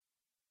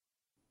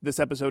This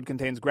episode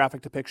contains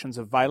graphic depictions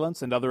of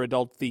violence and other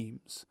adult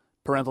themes.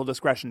 Parental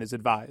discretion is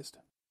advised.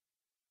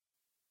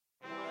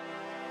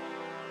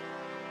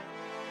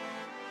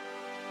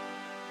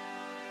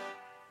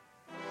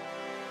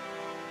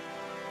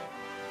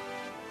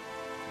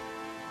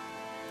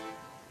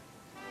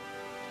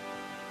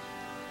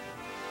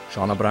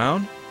 Shauna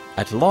Brown,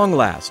 at long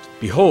last,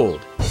 behold,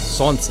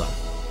 Sonsa.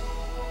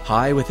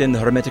 High within the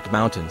Hermetic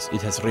Mountains,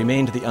 it has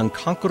remained the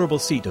unconquerable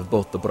seat of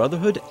both the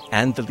Brotherhood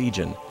and the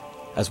Legion,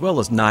 as well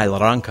as Nile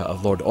Ranka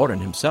of Lord Orin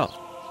himself.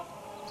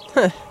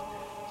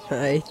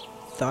 I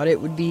thought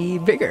it would be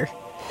bigger.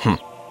 I'm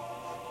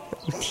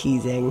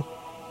teasing.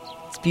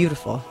 It's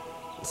beautiful,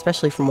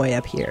 especially from way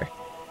up here.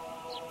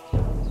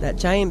 That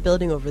giant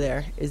building over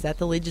there, is that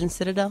the Legion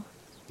Citadel?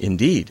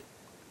 Indeed.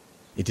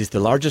 It is the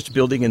largest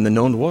building in the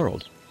known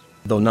world,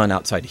 though none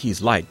outside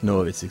He's Light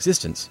know of its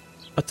existence.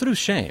 A true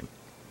shame.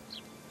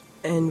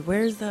 And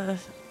where's the...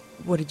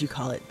 what did you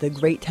call it? The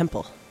Great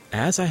Temple?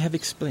 As I have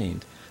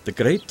explained, the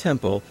Great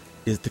Temple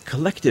is the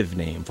collective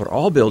name for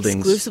all buildings...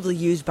 exclusively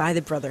used by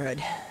the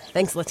Brotherhood.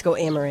 Thanks, let's go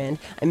Amaran.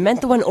 I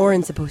meant the one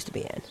Orin's supposed to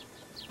be in.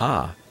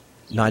 Ah,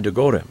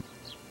 Nidogorim.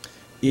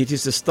 It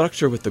is the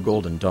structure with the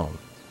golden dome.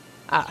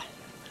 Ah,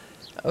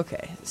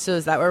 okay. So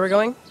is that where we're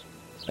going?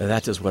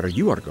 That is where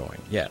you are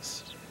going,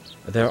 yes.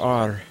 There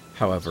are,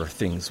 however,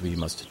 things we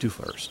must do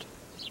first.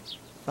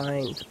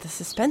 Fine, but the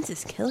suspense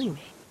is killing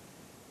me.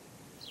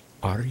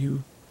 Are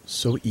you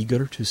so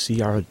eager to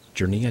see our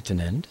journey at an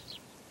end?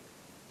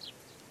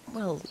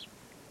 Well,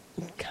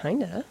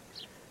 kinda.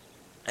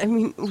 I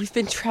mean, we've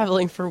been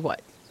traveling for,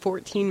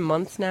 14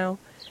 months now?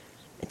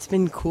 It's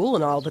been cool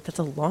and all, but that's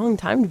a long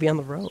time to be on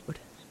the road.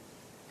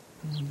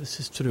 This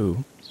is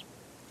true.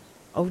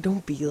 Oh,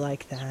 don't be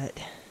like that.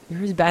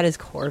 You're as bad as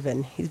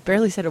Corvin. He's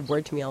barely said a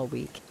word to me all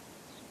week.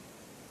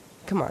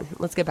 Come on,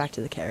 let's get back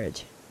to the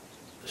carriage.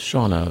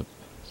 Shauna,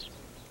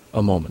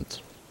 a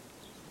moment.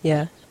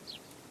 Yeah?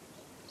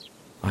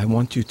 I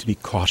want you to be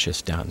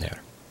cautious down there.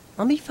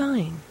 I'll be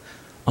fine.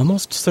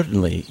 Almost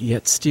certainly,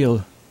 yet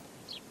still...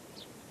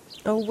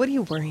 Oh, what are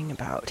you worrying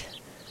about?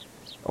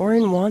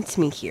 Orin wants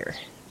me here.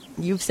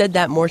 You've said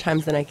that more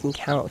times than I can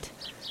count.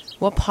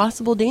 What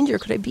possible danger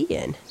could I be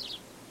in?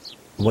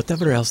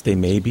 Whatever else they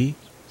may be,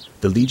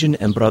 the Legion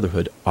and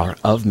Brotherhood are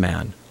of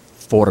man,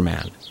 for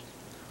man.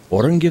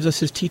 Orin gives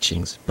us his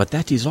teachings, but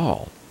that is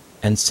all.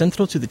 And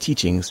central to the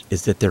teachings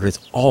is that there is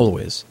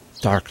always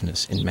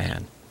darkness in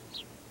man.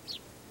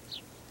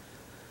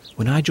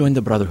 When I joined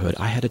the Brotherhood,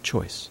 I had a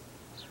choice.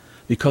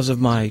 Because of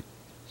my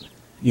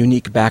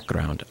unique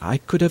background, I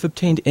could have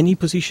obtained any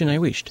position I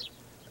wished.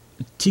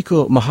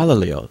 Tycho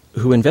Mahalalel,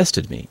 who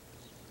invested me,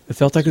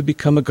 felt I could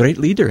become a great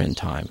leader in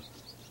time.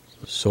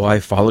 So I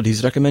followed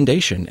his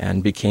recommendation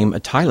and became a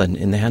Tylan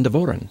in the hand of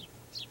Orin.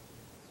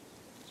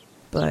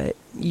 But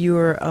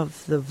you're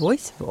of the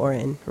voice of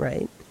Orin,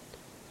 right?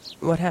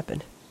 What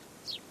happened?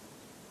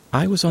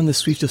 I was on the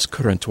swiftest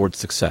current towards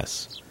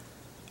success.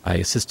 I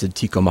assisted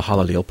Tycho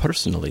Mahalalel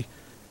personally.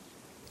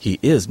 He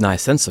is Nai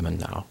Sensaman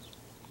now.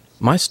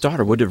 My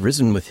star would have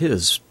risen with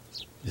his,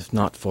 if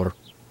not for...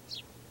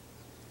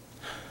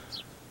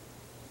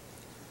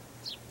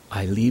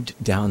 I lived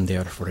down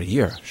there for a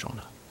year,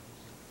 Shauna,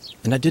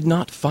 and I did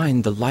not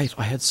find the life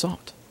I had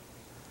sought.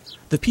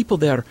 The people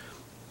there,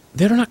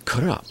 they are not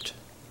corrupt.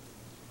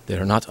 They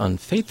are not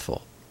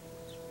unfaithful.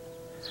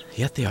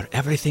 Yet they are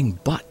everything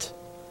but.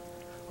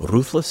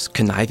 Ruthless,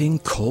 conniving,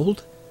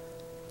 cold.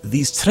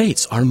 These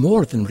traits are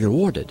more than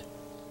rewarded.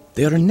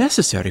 They are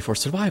necessary for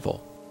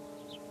survival.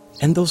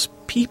 And those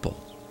people,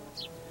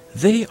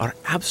 they are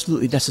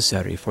absolutely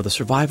necessary for the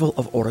survival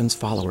of Orin's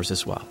followers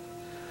as well.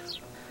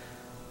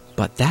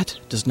 But that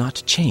does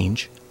not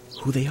change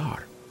who they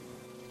are.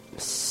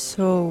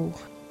 So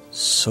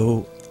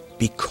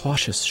Be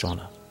cautious,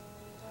 Shauna.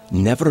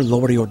 Never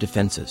lower your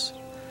defenses.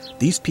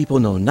 These people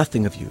know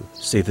nothing of you,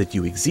 save that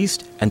you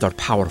exist and are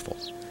powerful.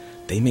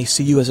 They may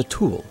see you as a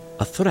tool,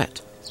 a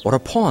threat, or a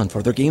pawn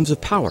for their games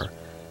of power.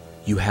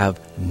 You have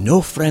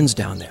no friends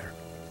down there.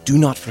 Do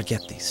not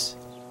forget this.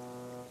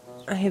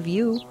 I have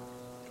you.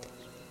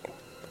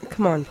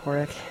 Come on,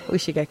 Porik. We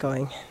should get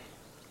going.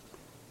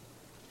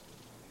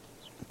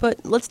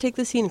 But let's take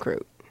the scenic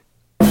route.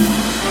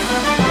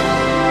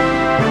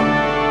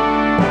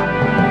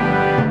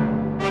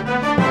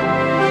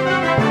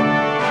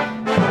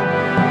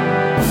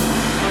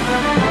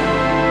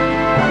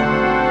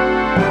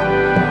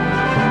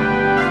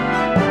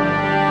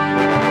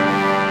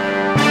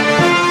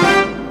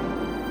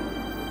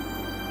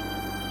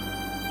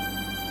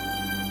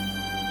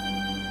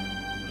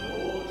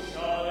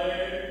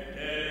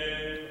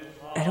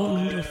 I don't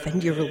mean to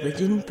offend your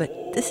religion,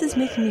 but this is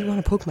making me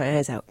want to poke my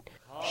eyes out.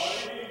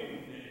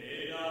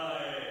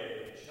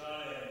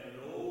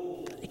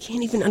 I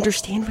can't even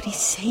understand what he's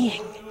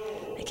saying.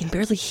 I can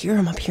barely hear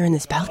him up here in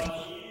this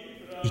balcony.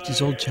 It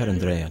is old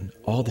Charandrean.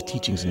 All the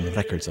teachings and the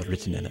records are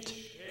written in it.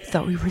 I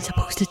thought we weren't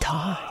supposed to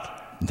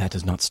talk. That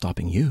is not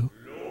stopping you.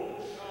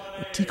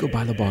 Tycho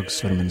Bilobog's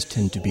sermons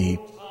tend to be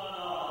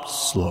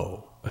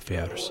slow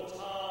affairs.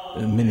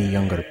 Many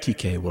younger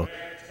TK will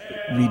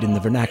read in the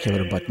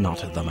vernacular, but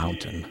not the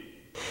mountain.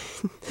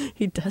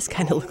 He does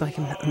kind of look like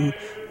a mountain,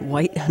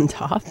 white on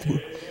top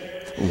and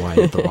White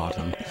at the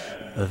bottom.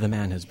 The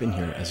man has been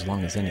here as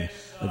long as any.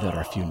 There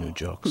are few new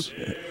jokes.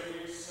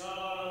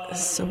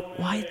 So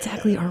why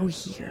exactly are we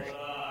here?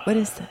 What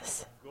is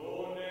this?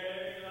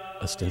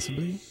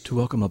 Ostensibly, to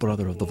welcome a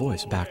brother of the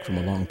voice back from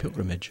a long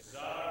pilgrimage.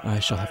 I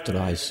shall have to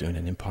rise soon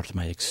and impart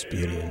my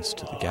experience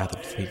to the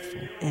gathered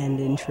faithful. And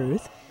in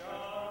truth?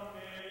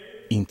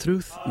 In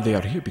truth, they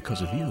are here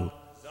because of you.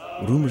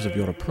 Rumors of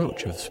your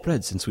approach have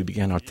spread since we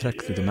began our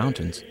trek through the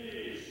mountains.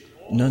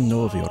 None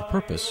know of your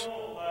purpose,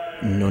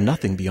 know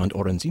nothing beyond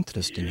Oren's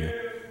interest in you.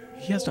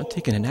 He has not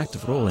taken an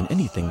active role in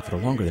anything for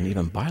longer than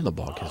even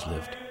Bylabog has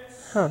lived.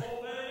 Huh.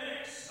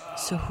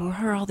 So who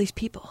are all these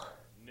people?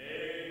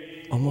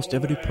 Almost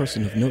every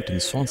person of note in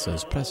Swansa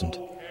is present.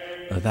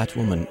 That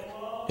woman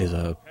is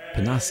a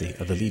Penasi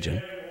of the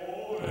Legion.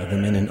 The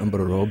men in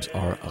Umbra robes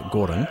are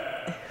Goran.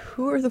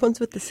 Who are the ones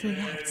with the silly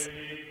hats?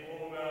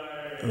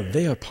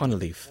 They are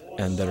Poneleaf,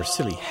 and their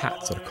silly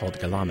hats are called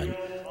Galaman.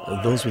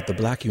 Those with the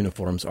black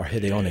uniforms are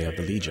Hideone of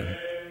the Legion.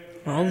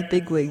 All the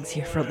bigwigs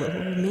here for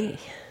little old me.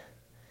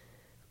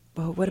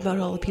 But what about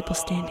all the people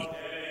standing?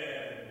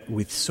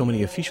 With so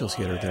many officials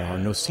here, there are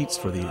no seats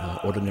for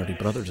the ordinary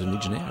brothers and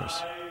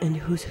legionnaires. And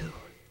who's who?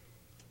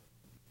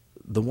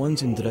 The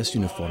ones in dress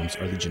uniforms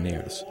are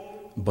legionnaires,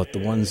 but the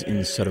ones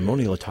in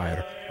ceremonial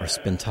attire are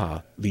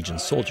Spenta, Legion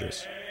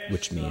soldiers,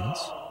 which means...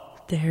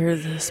 They're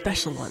the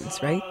special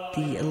ones, right?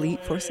 The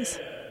elite forces?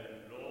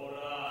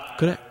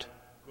 Correct.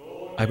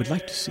 I would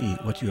like to see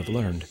what you have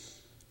learned.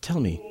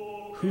 Tell me,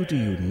 who do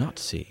you not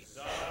see?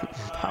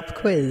 Pop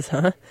quiz,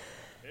 huh?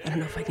 I don't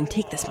know if I can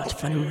take this much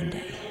fun in one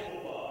day.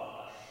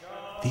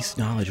 This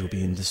knowledge will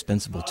be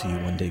indispensable to you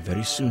one day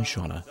very soon,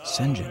 Shauna.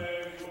 Senjin.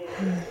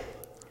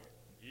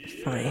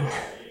 Fine.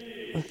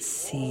 Let's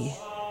see.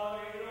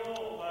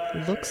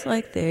 Looks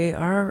like they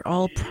are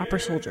all proper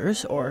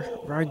soldiers, or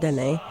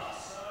Rardene.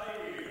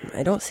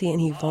 I don't see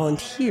any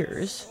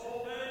volunteers.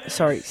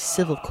 Sorry,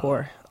 civil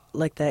corps,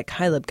 like that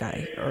Kyleb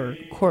guy, or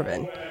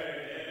Corvin.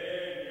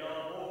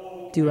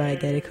 Do I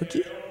get a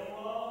cookie?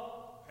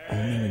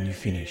 Only when you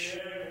finish.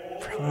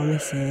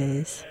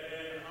 Promises.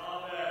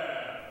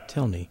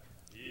 Tell me,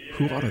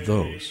 who are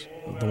those,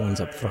 the ones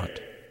up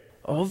front?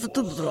 Of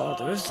the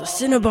brothers, the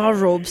cinnabar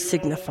robes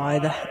signify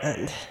the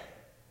hand.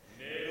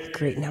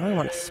 Great, now I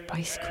want a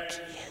spice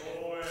cookie.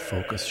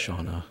 Focus,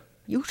 Shauna.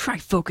 You try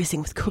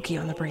focusing with cookie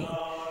on the brain.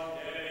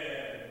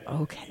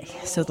 Okay,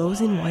 so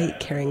those in white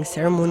carrying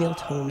ceremonial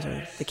tomes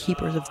are the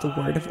keepers of the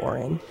word of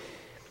Oren.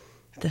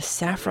 The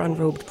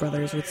saffron-robed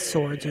brothers with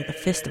swords are the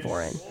fist of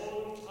Oren.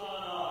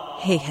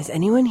 Hey, has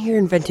anyone here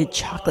invented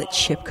chocolate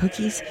chip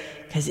cookies?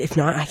 Because if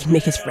not, I can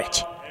make us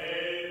rich.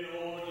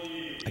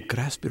 I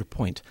grasp your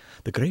point.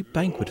 The great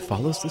banquet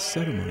follows the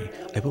ceremony.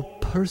 I will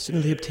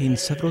personally obtain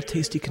several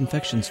tasty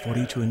confections for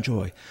you to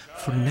enjoy.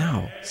 For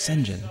now,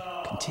 Senjin,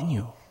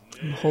 continue.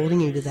 I'm holding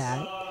you to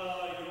that.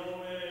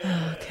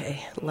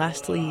 Okay,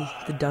 lastly,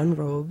 the dun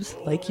robes,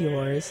 like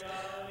yours,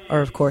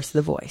 are of course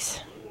the voice.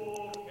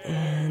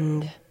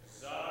 And...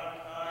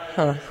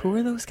 who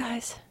are those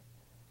guys?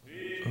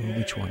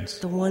 Which ones?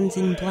 The ones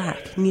in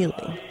black,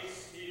 kneeling.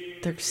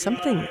 There's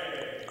something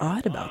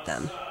odd about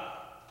them.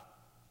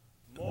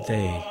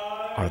 They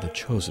are the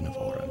chosen of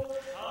Oren.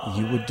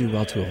 You would do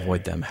well to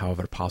avoid them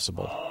however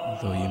possible,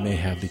 though you may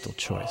have little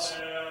choice.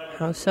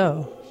 How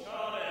so?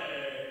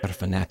 They are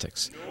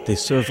fanatics. They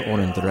serve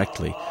Oren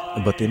directly,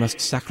 but they must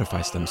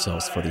sacrifice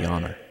themselves for the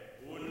honor.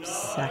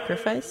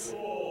 Sacrifice?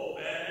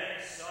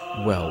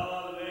 Well,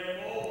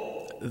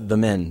 the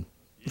men,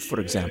 for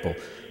example,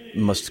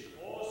 must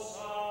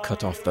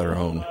cut off their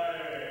own.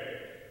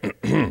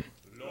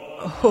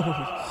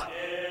 Oh,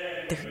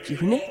 they're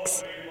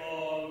eunuchs?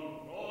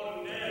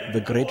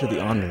 The greater the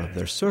honor of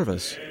their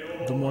service,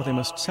 the more they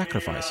must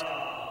sacrifice.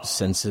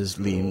 Senses,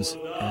 limbs,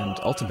 and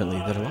ultimately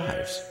their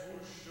lives.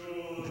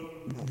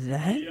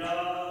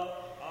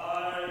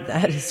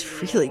 That is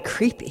really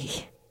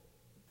creepy.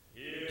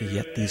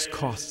 Yet these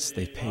costs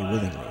they pay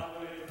willingly.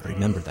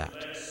 Remember that.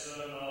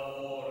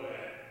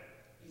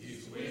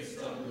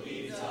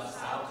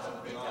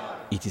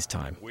 It is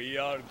time. We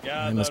are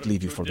I must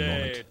leave you for the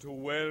moment. To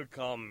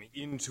welcome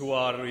into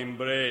our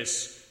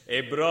embrace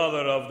a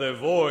brother of the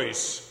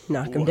voice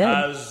Knock him who dead.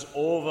 has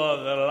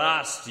over the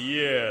last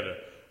year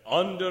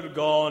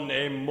undergone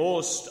a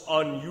most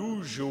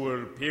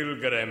unusual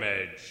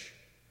pilgrimage.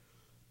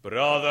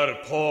 Brother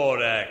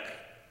Porek,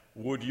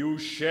 would you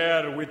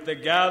share with the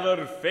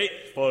gathered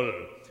faithful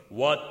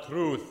what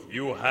truth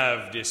you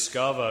have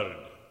discovered?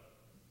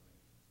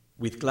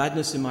 With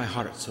gladness in my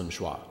heart, Sun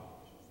Shua.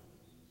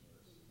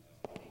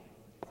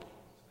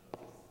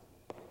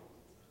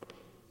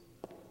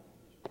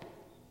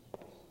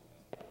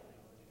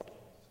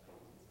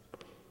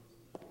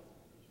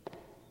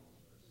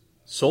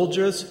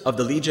 Soldiers of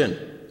the Legion,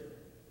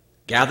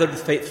 gathered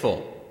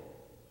faithful,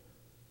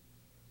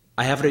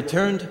 I have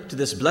returned to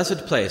this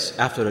blessed place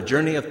after a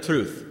journey of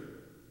truth,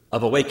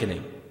 of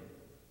awakening.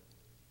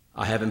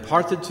 I have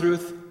imparted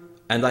truth,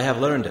 and I have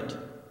learned it.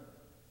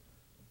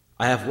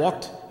 I have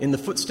walked in the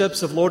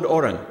footsteps of Lord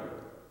Oren,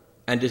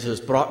 and it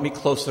has brought me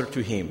closer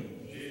to him.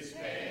 His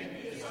pain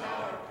is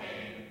our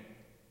pain.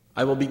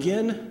 I will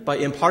begin by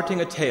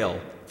imparting a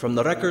tale from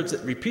the records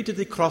that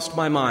repeatedly crossed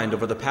my mind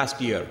over the past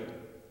year.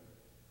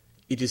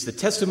 It is the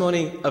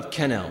testimony of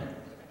Kenelm.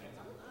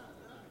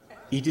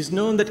 It is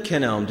known that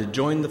Kenelm did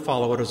join the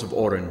followers of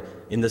Oren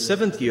in the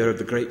 7th year of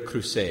the Great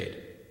Crusade.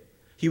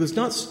 He was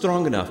not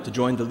strong enough to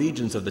join the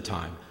legions of the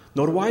time,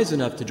 nor wise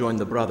enough to join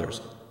the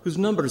brothers, whose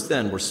numbers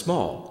then were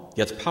small,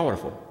 yet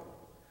powerful.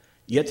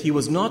 Yet he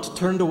was not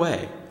turned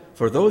away,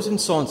 for those in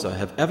Sonsa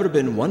have ever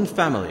been one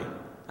family,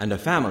 and a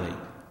family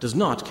does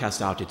not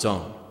cast out its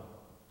own.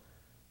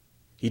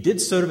 He did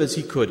serve as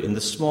he could in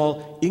the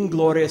small,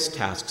 inglorious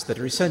tasks that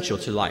are essential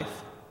to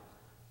life.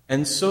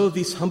 And so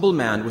this humble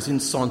man was in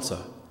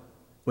Sonsa,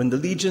 when the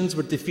legions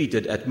were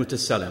defeated at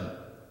Mutaselem,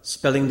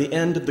 spelling the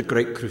end of the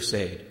Great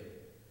Crusade.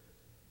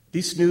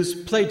 This news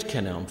plagued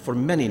Kenelm for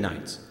many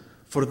nights,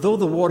 for though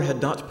the war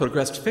had not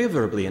progressed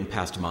favorably in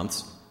past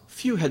months,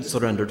 few had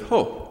surrendered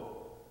hope.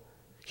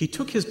 He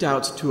took his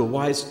doubts to a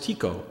wise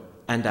Tycho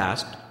and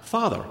asked,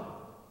 "Father,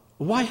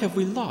 why have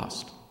we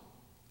lost?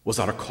 Was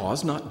our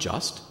cause not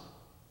just?"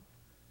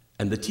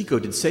 And the Tycho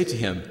did say to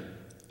him,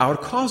 "Our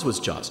cause was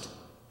just,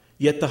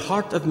 yet the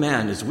heart of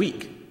man is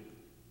weak."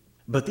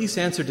 But this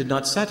answer did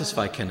not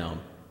satisfy Kenelm,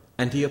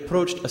 and he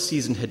approached a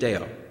seasoned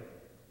Hideo.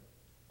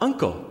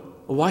 "Uncle,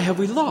 why have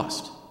we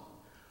lost?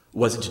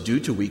 Was it due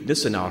to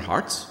weakness in our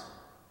hearts?"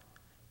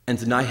 And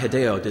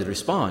Hideo did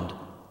respond,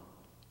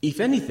 "If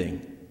anything,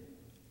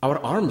 our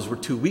arms were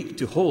too weak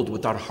to hold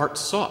what our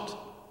hearts sought."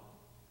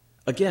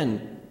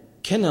 Again,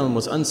 Kenelm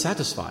was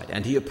unsatisfied,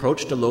 and he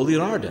approached a lowly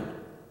Rarden.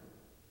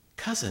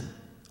 "Cousin,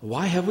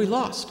 why have we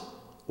lost?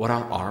 Were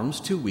our arms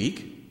too weak?"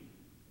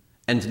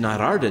 And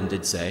Nairarden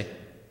did say,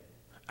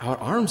 "Our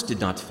arms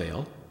did not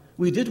fail.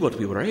 We did what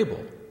we were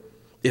able.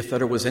 If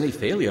there was any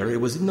failure,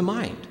 it was in the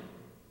mind."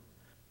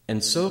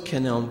 And so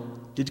Kenelm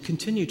did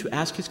continue to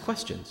ask his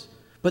questions,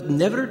 but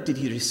never did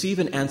he receive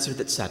an answer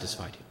that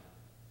satisfied him.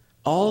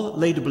 All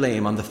laid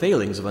blame on the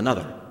failings of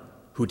another,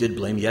 who did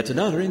blame yet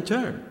another in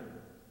turn.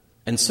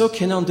 And so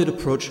Kenelm did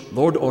approach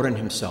Lord Oren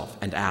himself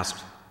and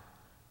asked,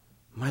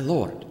 "My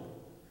lord,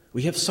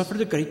 we have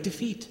suffered a great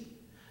defeat,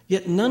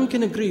 yet none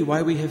can agree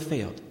why we have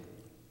failed.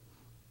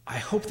 I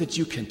hope that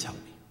you can tell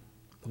me.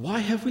 Why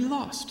have we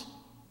lost?"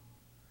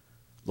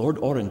 Lord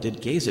Oren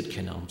did gaze at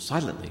Kenelm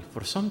silently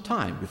for some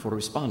time before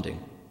responding,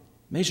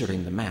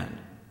 measuring the man.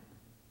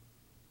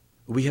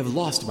 "We have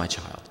lost, my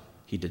child,"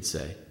 he did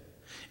say,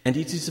 "and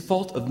it is the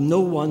fault of no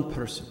one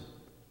person.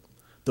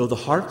 Though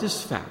the heart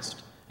is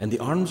fast, and the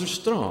arms are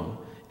strong,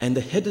 and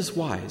the head is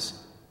wise,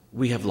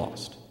 we have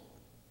lost.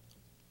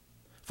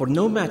 For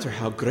no matter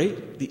how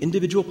great the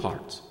individual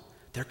parts,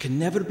 there can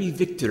never be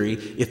victory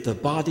if the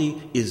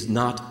body is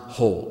not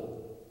whole.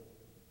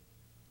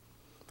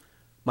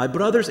 My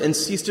brothers and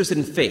sisters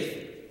in faith,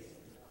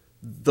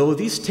 though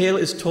this tale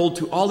is told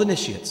to all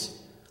initiates,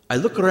 I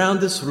look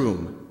around this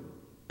room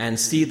and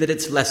see that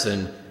its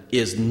lesson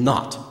is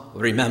not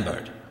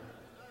remembered.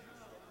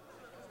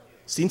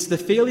 Since the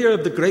failure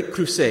of the Great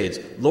Crusades,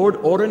 Lord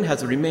Oren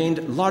has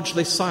remained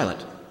largely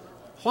silent.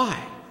 Why?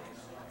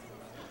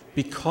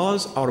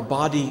 Because our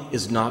body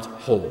is not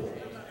whole.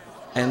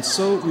 And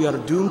so we are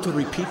doomed to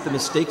repeat the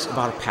mistakes of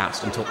our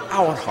past until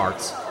our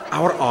hearts,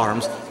 our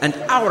arms, and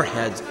our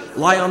heads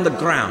lie on the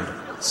ground,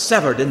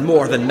 severed in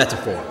more than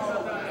metaphor.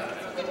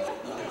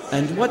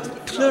 And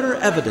what clearer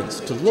evidence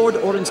to Lord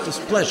Oren's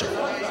displeasure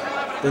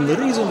than the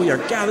reason we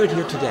are gathered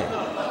here today?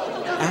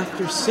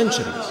 After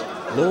centuries,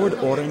 Lord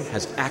Oren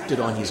has acted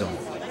on his own,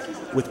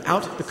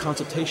 without the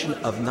consultation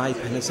of Nai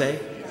Penese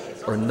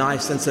or Nai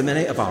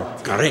Sensemene of our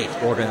great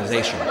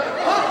organization.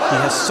 He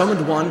has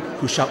summoned one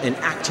who shall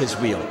enact his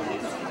will.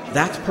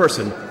 That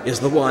person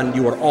is the one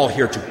you are all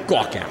here to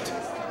gawk at.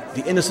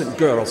 The innocent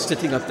girl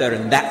sitting up there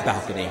in that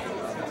balcony,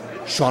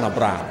 Shauna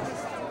Brown.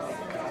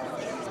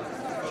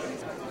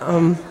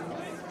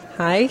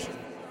 Hi?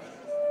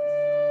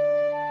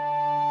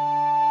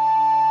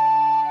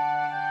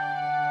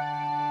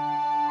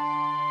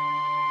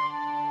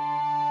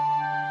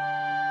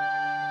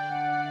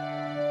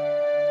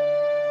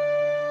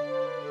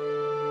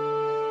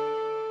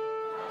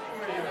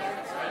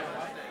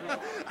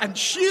 And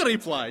she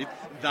replied,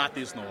 "That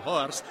is no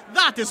horse,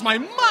 that is my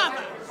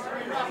mother."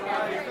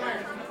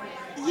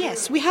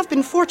 Yes, we have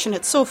been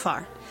fortunate so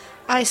far.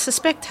 I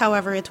suspect,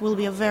 however, it will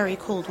be a very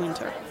cold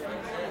winter.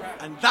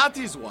 And that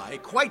is why,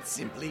 quite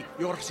simply,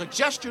 your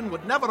suggestion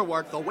would never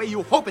work the way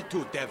you hope it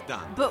to,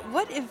 Devdan. But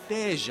what if...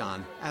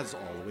 Dejan, as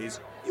always,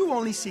 you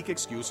only seek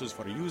excuses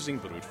for using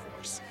brute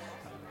force.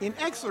 In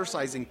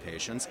exercising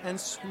patience and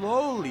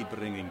slowly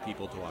bringing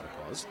people to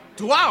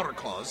our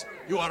cause,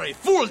 you are a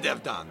fool,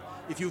 Devdan,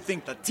 if you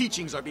think the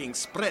teachings are being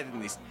spread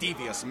in this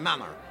devious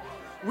manner.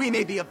 We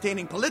may be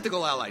obtaining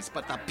political allies,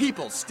 but the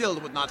people still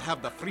would not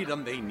have the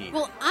freedom they need.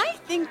 Well, I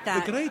think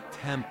that... The Great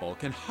Temple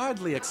can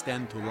hardly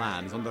extend to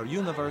lands under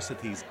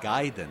university's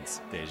guidance,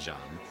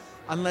 Dejan,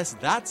 unless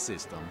that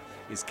system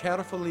is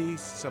carefully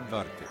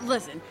subverted.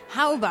 Listen,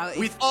 how about...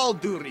 With all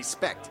due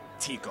respect,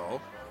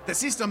 Tycho. The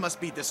system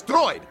must be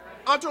destroyed,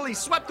 utterly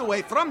swept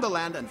away from the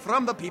land and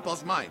from the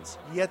people's minds.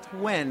 Yet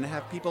when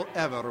have people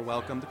ever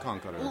welcomed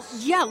conquerors? Well,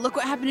 yeah, look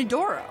what happened to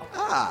Doro.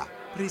 Ah,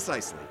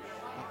 precisely.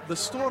 The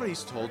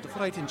stories told to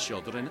frighten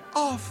children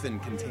often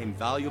contain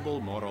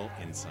valuable moral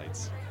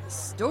insights.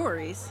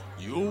 Stories?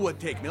 You would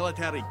take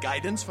military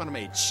guidance from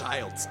a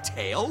child's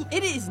tale?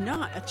 It is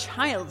not a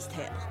child's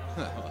tale.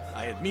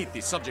 I admit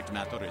the subject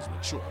matter is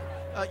mature.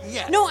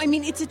 Yes. No, I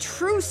mean, it's a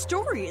true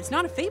story. It's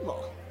not a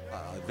fable.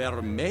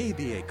 There may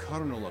be a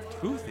kernel of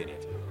truth in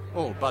it.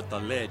 Oh, but the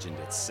legend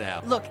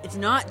itself. Look, it's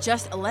not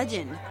just a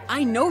legend.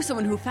 I know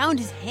someone who found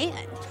his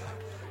hand.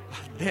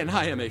 Then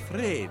I am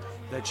afraid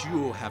that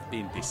you have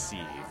been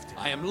deceived.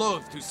 I am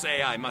loath to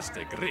say I must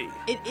agree.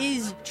 It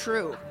is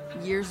true.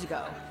 Years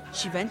ago,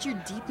 she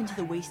ventured deep into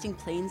the wasting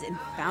plains and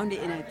found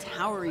it in a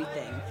towery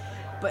thing,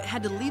 but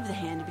had to leave the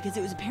hand because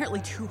it was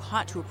apparently too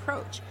hot to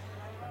approach.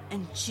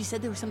 And she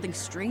said there was something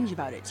strange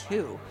about it,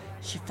 too.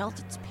 She felt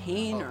its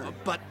pain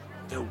But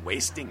the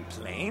wasting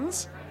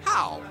plains?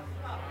 How?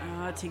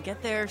 To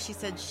get there, she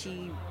said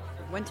she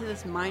went to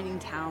this mining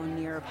town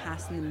near a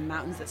pass in the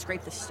mountains that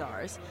scrape the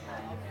stars.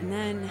 And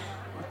then,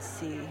 let's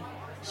see,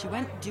 she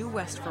went due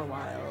west for a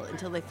while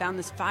until they found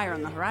this fire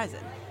on the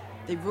horizon.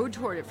 They rode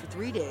toward it for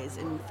 3 days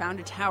and found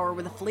a tower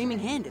with a flaming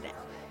hand in it.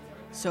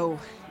 So,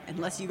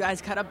 unless you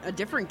guys cut up a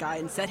different guy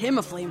and set him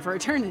aflame for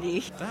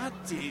eternity... That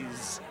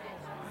is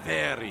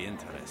very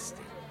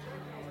interesting.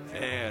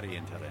 Very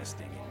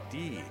interesting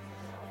indeed.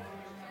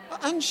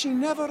 And she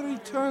never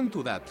returned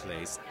to that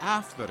place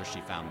after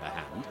she found the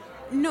hand?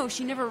 No,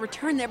 she never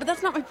returned there, but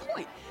that's not my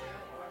point.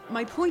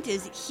 My point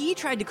is, he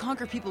tried to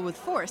conquer people with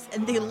force,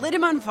 and they lit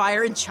him on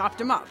fire and chopped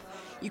him up.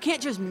 You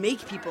can't just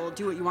make people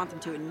do what you want them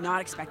to and not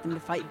expect them to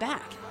fight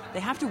back. They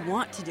have to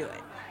want to do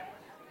it.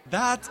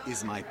 That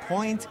is my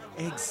point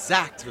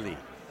exactly.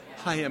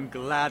 I am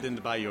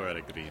gladdened by your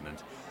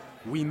agreement.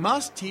 We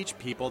must teach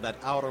people that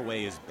our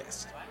way is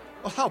best.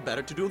 Well, how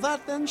better to do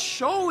that than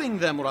showing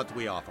them what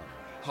we offer?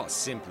 Or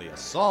simply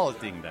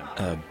assaulting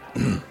them.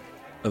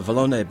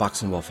 Valone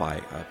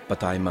Boxenwolfai,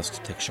 but I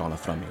must take Shauna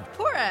from you.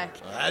 Porek!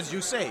 As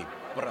you say,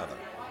 brother.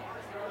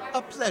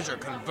 A pleasure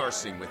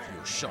conversing with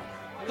you,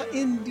 Shauna.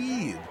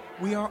 Indeed,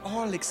 we are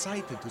all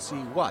excited to see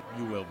what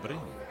you will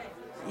bring.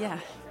 Yeah,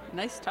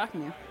 nice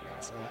talking to you.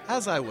 So,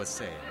 as I was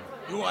saying,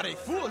 you are a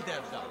fool,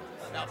 Devdon.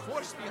 Now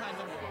force behind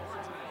the wall.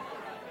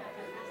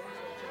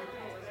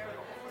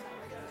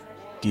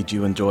 Did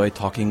you enjoy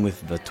talking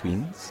with the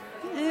twins?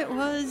 It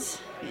was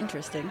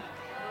interesting.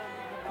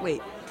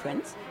 Wait,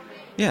 twins?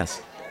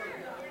 Yes.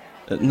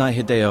 Nai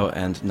Hideo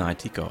and Nai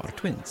Tycho are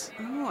twins.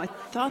 Oh, I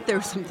thought there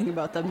was something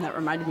about them that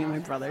reminded me of my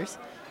brothers.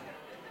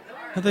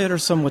 They are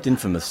somewhat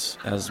infamous,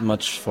 as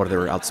much for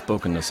their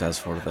outspokenness as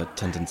for the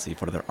tendency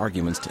for their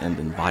arguments to end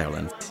in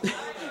violence.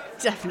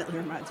 Definitely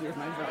reminds me of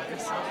my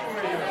brothers.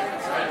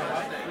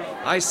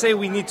 I say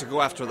we need to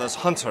go after those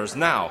hunters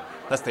now,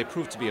 lest they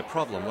prove to be a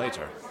problem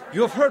later.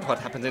 You have heard what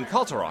happened in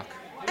Kaltarok.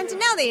 And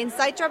now they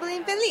incite trouble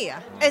in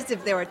Velia, as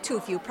if there were too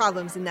few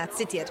problems in that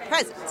city at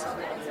present.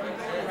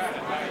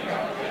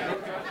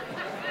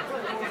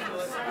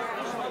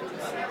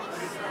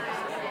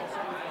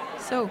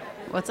 So,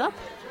 what's up?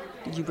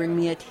 Did you bring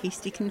me a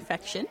tasty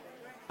confection?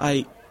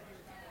 I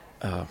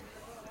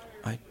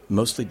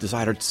mostly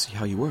desired to see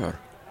how you were.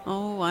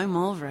 Oh, I'm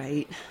all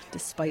right,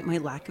 despite my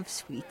lack of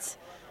sweets.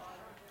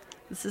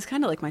 This is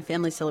kind of like my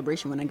family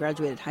celebration when I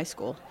graduated high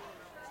school.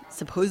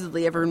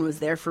 Supposedly everyone was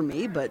there for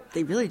me, but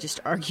they really just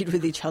argued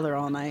with each other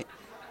all night.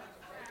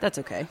 That's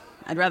okay.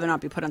 I'd rather not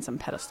be put on some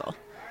pedestal.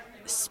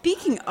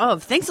 Speaking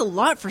of, thanks a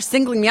lot for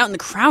singling me out in the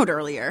crowd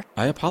earlier.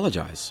 I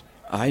apologize.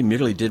 I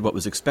merely did what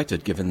was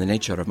expected given the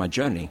nature of my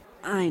journey.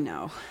 I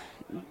know.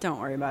 Don't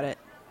worry about it.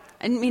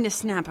 I didn't mean to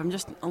snap. I'm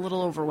just a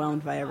little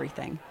overwhelmed by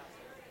everything.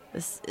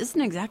 This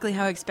isn't exactly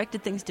how I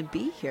expected things to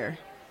be here.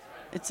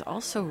 It's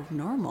also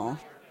normal.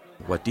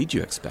 What did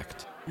you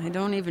expect? I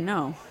don't even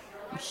know.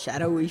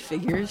 Shadowy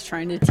figures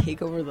trying to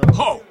take over the...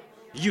 Ho!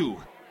 You,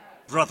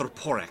 Brother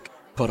Porek.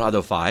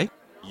 Porado Phi?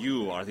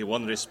 You are the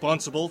one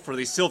responsible for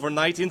the Silver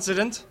Knight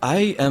incident?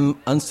 I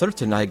am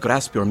uncertain I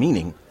grasp your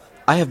meaning.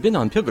 I have been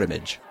on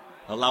pilgrimage.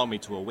 Allow me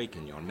to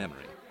awaken your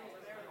memory.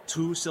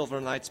 2 Silver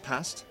Knights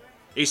past,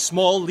 a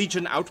small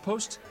Legion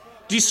outpost,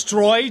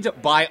 destroyed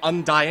by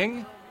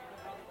Undying.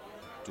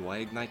 Do I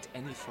ignite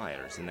any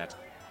fires in that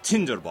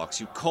tinderbox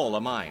you call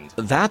a mind?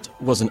 That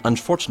was an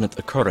unfortunate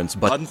occurrence,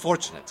 but...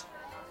 Unfortunate?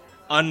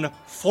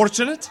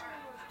 Unfortunate?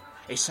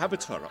 A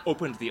saboteur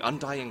opened the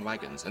Undying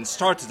wagons and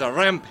started a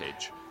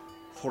rampage.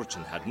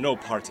 Fortune had no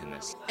part in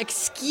this.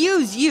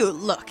 Excuse you.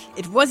 Look,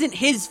 it wasn't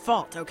his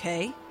fault,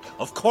 okay?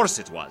 Of course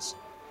it was.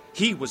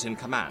 He was in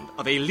command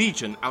of a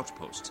Legion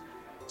outpost,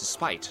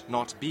 despite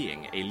not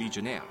being a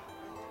Legionnaire.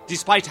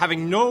 Despite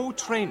having no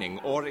training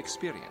or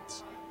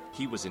experience,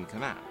 he was in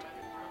command.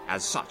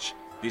 As such,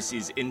 this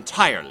is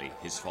entirely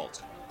his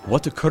fault.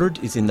 What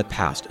occurred is in the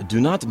past. Do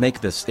not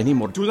make this any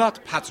more... Do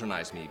not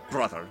patronize me,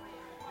 brother.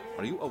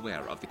 Are you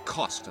aware of the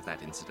cost of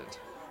that incident?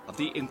 Of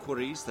the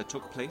inquiries that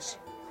took place?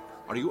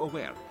 Are you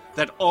aware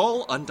that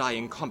all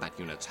Undying combat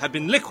units have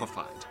been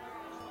liquefied.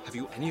 Have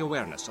you any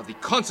awareness of the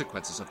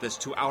consequences of this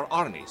to our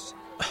armies?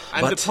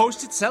 And But- the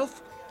post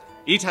itself?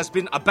 It has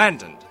been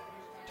abandoned.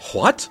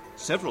 What?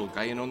 Several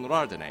Gaianon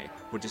Rardene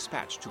were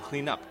dispatched to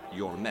clean up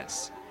your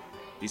mess.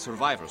 The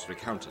survivors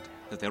recounted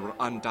that there were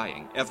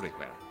Undying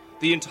everywhere.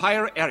 The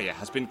entire area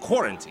has been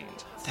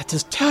quarantined. That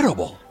is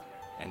terrible.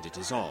 And it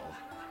is all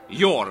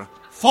your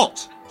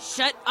fault.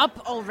 Shut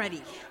up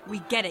already. We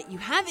get it. You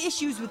have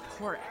issues with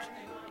Porik.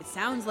 It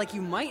sounds like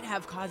you might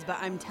have cause, but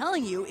I'm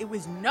telling you, it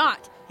was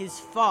not his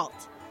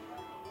fault.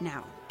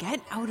 Now,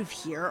 get out of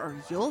here or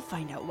you'll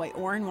find out why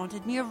Orin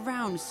wanted me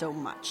around so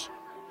much.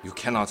 You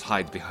cannot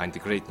hide behind the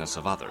greatness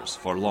of others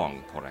for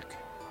long, Porik.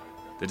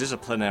 The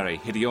disciplinary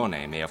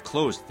Hidione may have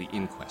closed the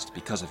inquest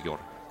because of your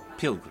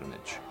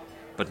pilgrimage,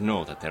 but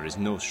know that there is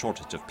no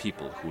shortage of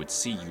people who would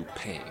see you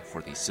pay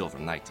for the Silver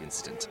Knight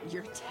incident.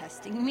 You're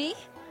testing me?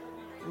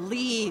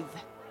 Leave.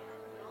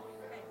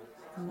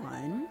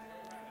 1,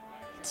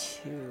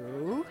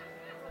 2.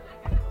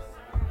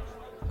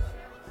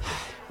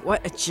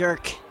 What a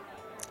jerk.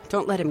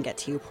 Don't let him get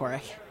to you,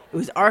 Porik. It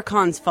was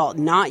Archon's fault,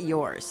 not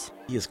yours.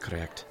 He is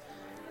correct.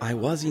 I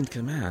was in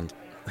command.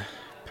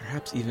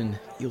 Perhaps even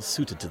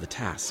ill-suited to the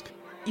task.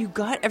 You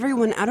got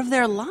everyone out of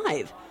there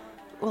alive.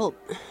 Well,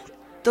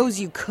 those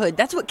you could.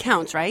 That's what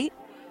counts, right?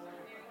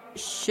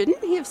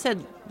 Shouldn't he have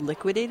said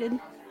liquidated?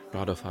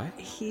 Ratified?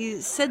 He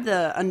said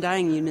the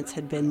Undying units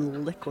had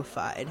been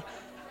liquefied.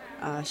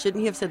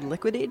 Shouldn't he have said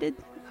liquidated?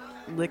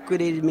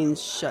 Liquidated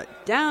means shut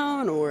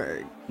down,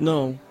 or...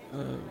 No,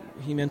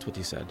 he meant what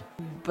he said.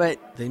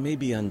 But... They may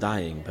be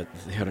Undying, but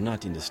they are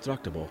not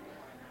indestructible.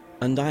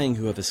 Undying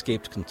who have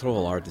escaped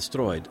control are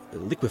destroyed,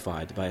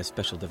 liquefied by a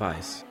special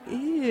device.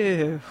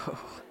 Ew.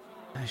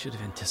 I should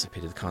have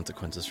anticipated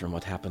consequences from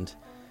what happened.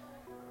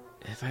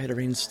 If I had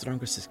arranged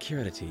stronger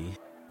security...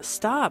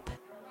 Stop.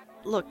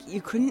 Look,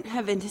 you couldn't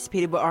have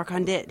anticipated what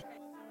Archon did.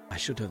 I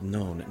should have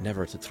known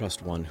never to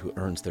trust one who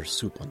earns their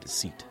soup on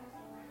deceit.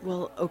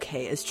 Well,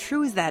 okay, as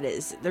true as that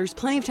is, there's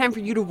plenty of time for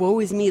you to woe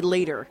is me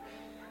later.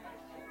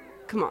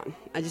 Come on,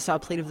 I just saw a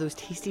plate of those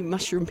tasty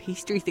mushroom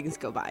pastry things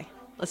go by.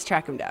 Let's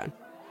track him down.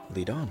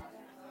 Lead on.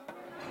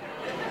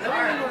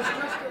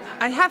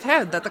 I have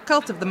heard that the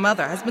cult of the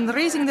Mother has been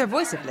raising their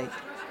voice of late.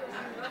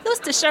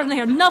 Those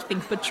Desharnais are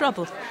nothing but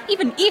trouble.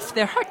 Even if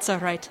their hearts are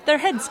right, their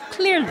heads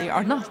clearly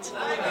are not.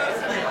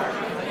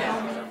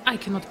 I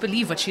cannot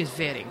believe what she is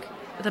wearing.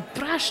 The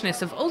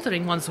brashness of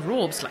altering one's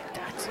robes like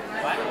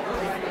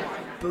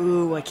that.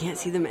 Boo, I can't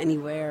see them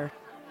anywhere.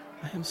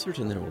 I am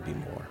certain there will be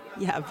more.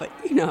 Yeah, but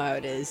you know how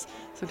it is.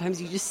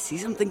 Sometimes you just see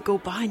something go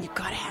by and you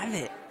gotta have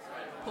it.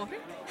 Porik?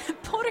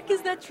 Porik,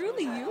 is that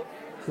truly you?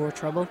 More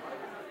trouble?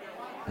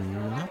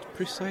 Not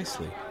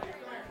precisely.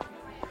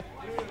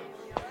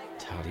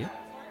 Talia?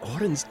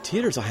 Orin's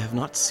tears, I have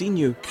not seen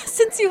you.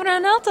 Since you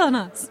ran out on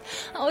us.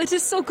 Oh, it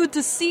is so good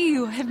to see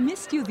you. I have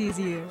missed you these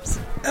years.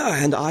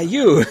 And I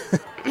you.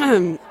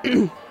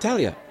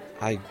 Talia,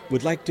 I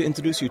would like to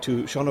introduce you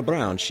to Shauna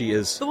Brown. She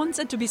is... The one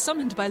said to be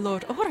summoned by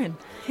Lord Orin.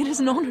 It is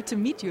an honor to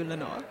meet you,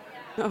 Lenore.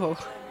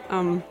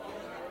 Oh,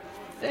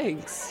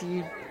 thanks.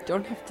 You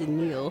don't have to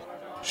kneel.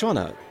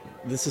 Shauna,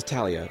 this is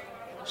Talia.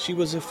 She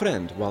was a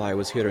friend while I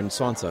was here in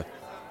Swansa.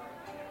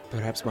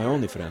 Perhaps my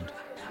only friend.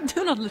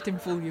 Do not let him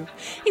fool you.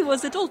 He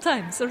was at all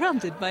times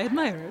surrounded by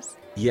admirers.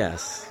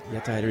 Yes,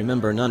 yet I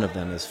remember none of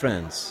them as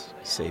friends,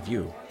 save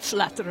you.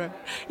 Flatterer.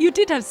 You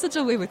did have such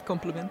a way with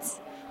compliments.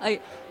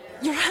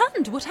 Your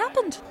hand, what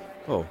happened?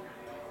 Oh.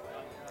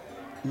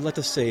 Let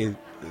us say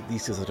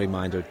this is a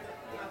reminder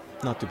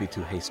not to be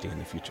too hasty in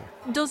the future.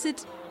 Does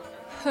it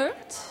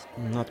hurt?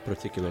 Not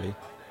particularly.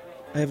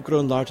 I have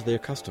grown largely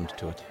accustomed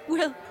to it.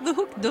 Well, the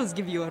hook does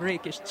give you a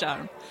rakish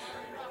charm.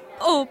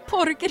 Oh,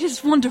 Porik, it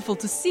is wonderful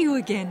to see you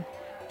again.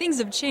 Things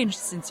have changed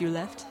since you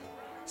left.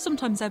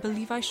 Sometimes I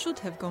believe I should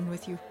have gone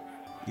with you.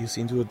 You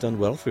seem to have done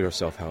well for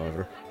yourself,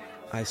 however.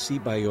 I see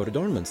by your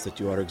adornments that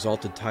you are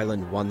exalted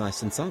Thailand Wanai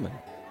Sensamen.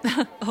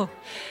 Oh,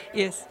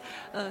 yes.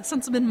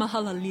 Sensamen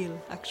Mahalalil,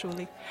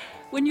 actually.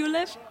 When you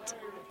left,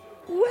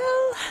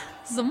 well,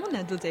 someone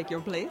had to take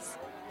your place.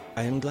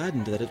 I am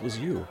gladdened that it was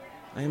you.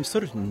 I am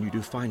certain you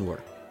do fine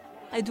work.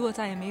 I do what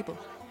I am able.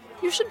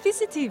 You should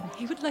visit him.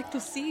 He would like to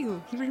see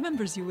you. He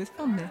remembers you with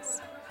fondness.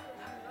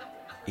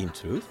 In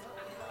truth?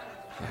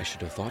 I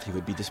should have thought he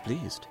would be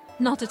displeased.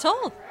 Not at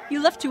all.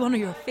 You left to honor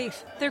your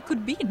faith. There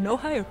could be no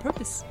higher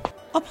purpose.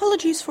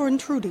 Apologies for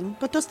intruding,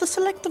 but does the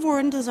Selective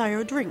Orin desire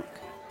a drink?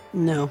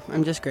 No,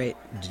 I'm just great.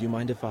 Do you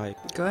mind if I...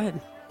 Go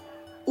ahead.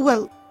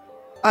 Well,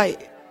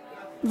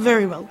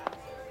 very well.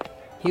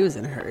 He was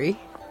in a hurry.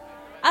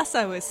 As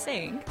I was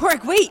saying...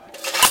 Porik, wait!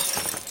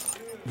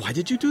 Why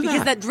did you do that?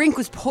 Because that drink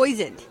was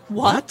poisoned.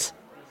 What?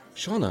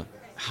 Shauna,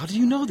 how do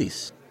you know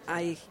this?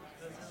 I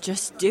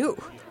just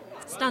do.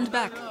 Stand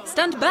back.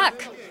 Stand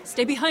back!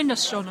 Stay behind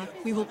us, Shauna.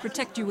 We will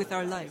protect you with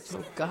our lives.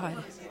 Oh,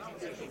 God.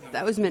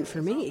 That was meant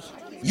for me.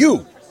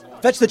 You!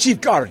 Fetch the chief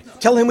guard.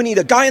 Tell him we need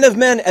a Gaian of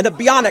men and a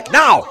Bionic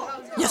now!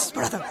 Yes,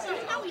 brother.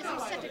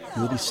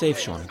 You will be safe,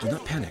 Shauna. Do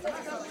not panic.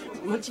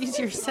 Much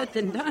easier said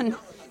than done.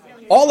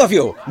 All of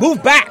you,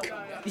 move back!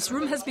 This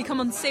room has become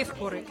unsafe,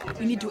 Porek.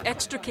 We need to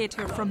extricate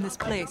her from this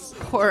place.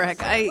 Porek,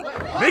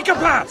 Make a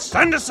path!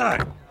 Stand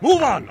aside!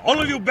 Move on! All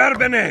of you,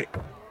 Berbene!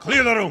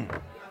 Clear the room!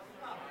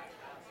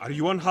 Are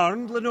you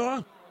unharmed,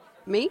 Lenore?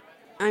 Me?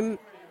 I'm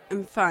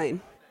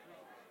fine.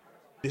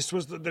 This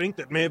was the drink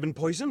that may have been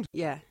poisoned?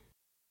 Yeah.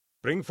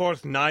 Bring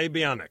forth Nai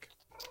Bionic.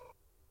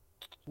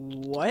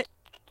 What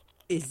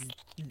is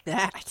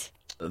that?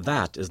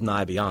 That is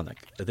nigh bionic.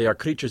 They are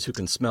creatures who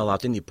can smell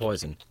out any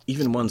poison,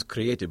 even ones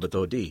created with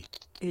OD.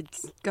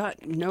 It's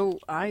got no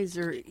eyes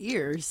or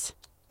ears.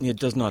 It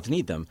does not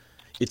need them.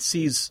 It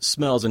sees,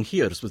 smells, and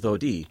hears with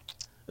OD.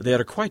 They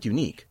are quite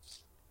unique.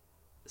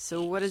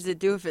 So what does it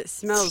do if it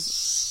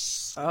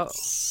smells... Oh.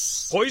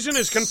 Poison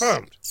is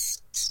confirmed.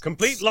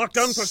 Complete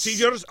lockdown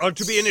procedures are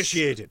to be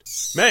initiated.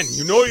 Men,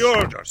 you know your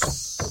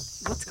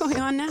orders. What's going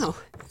on now?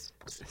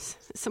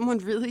 Someone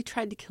really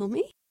tried to kill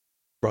me?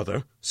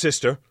 Brother,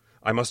 sister,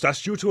 I must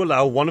ask you to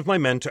allow one of my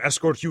men to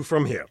escort you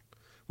from here.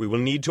 We will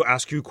need to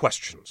ask you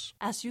questions.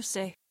 As you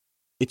say.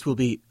 It will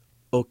be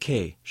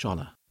okay,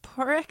 Shauna.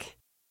 Porek?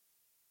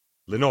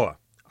 Lenore,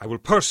 I will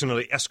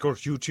personally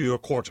escort you to your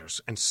quarters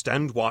and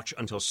stand watch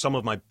until some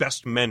of my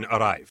best men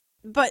arrive.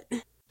 But...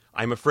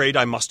 I'm afraid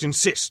I must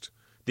insist.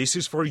 This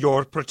is for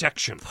your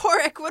protection.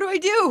 Porek, what do I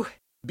do?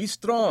 Be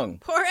strong.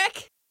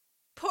 Porek?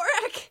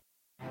 Porek?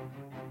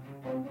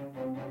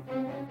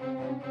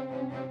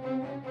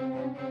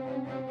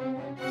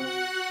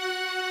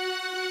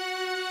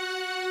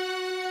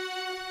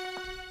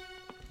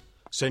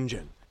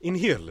 Senjen, in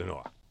here,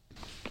 Lenore.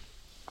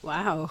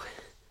 Wow.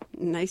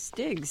 Nice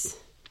digs.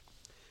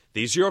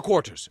 These are your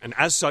quarters, and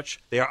as such,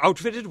 they are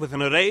outfitted with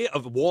an array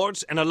of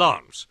wards and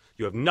alarms.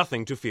 You have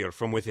nothing to fear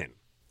from within.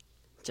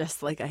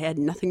 Just like I had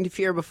nothing to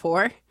fear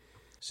before.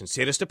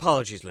 Sincerest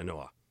apologies,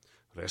 Lenore.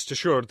 Rest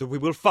assured that we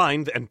will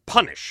find and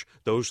punish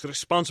those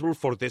responsible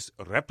for this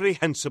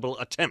reprehensible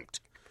attempt.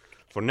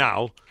 For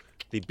now,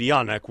 the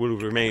Bionic will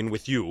remain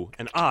with you,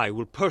 and I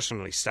will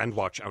personally stand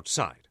watch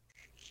outside.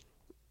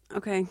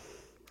 Okay.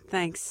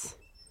 Thanks.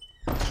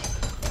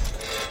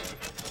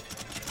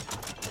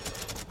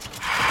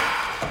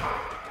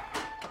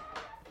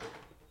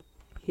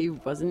 He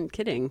wasn't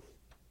kidding.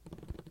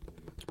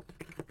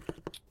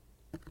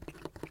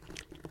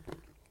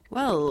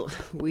 Well,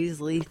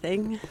 Weasley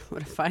thing,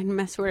 what a fine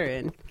mess we're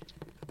in.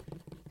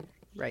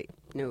 Right,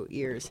 no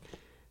ears.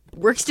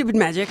 Work stupid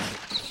magic.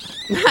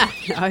 Now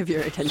I have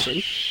your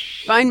attention.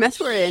 Fine mess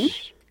we're in.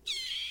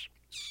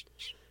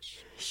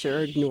 Sure,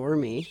 ignore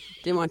me.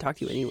 Didn't want to talk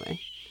to you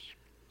anyway.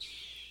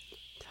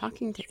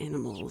 Talking to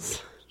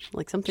animals,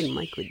 like something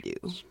Mike would do.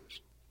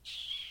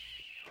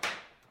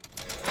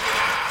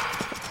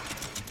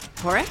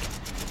 Porek?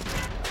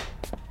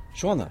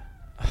 Shauna,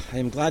 I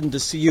am gladdened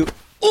to see you.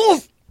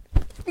 Oof!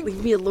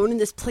 Leave me alone in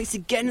this place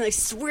again, and I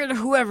swear to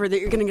whoever that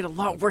you're going to get a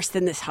lot worse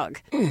than this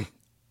hug.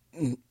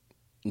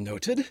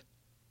 Noted.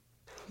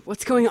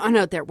 What's going on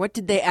out there? What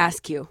did they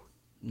ask you?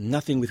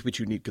 Nothing with which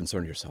you need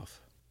concern yourself.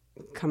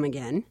 Come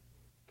again?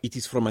 It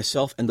is for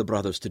myself and the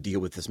brothers to deal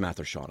with this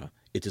matter, Shauna.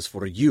 It is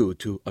for you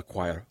to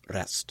acquire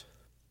rest.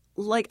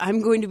 Like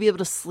I'm going to be able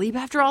to sleep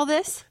after all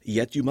this?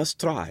 Yet you must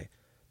try.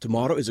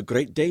 Tomorrow is a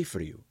great day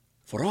for you.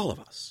 For all of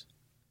us.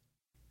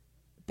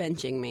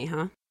 Benching me,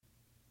 huh?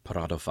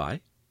 Parado Phi?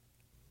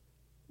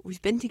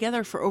 We've been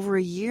together for over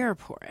a year,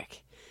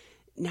 Porek.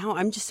 Now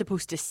I'm just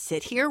supposed to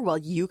sit here while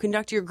you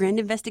conduct your grand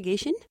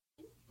investigation?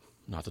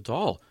 Not at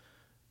all.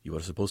 You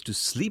are supposed to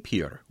sleep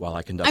here while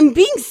I conduct... I'm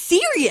being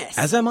serious!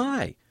 As am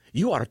I.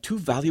 You are too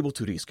valuable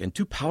to risk and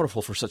too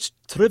powerful for such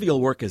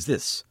trivial work as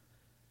this.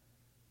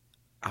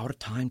 Our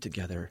time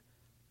together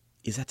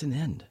is at an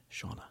end,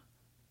 Shauna.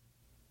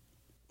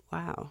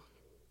 Wow.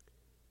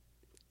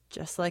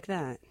 Just like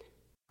that.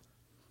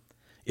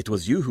 It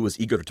was you who was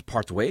eager to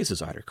part ways,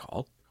 as I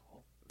recall.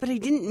 But I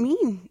didn't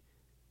mean...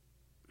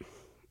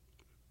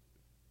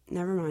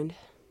 Never mind.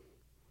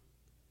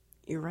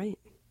 You're right.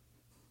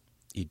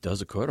 It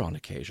does occur on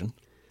occasion.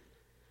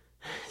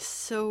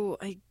 So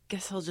I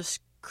guess I'll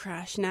just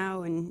crash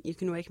now and you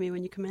can wake me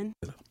when you come in?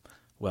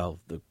 Well,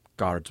 the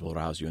guards will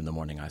rouse you in the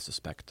morning, I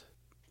suspect.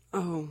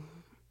 Oh,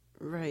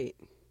 right.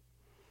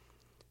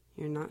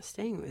 You're not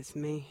staying with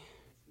me.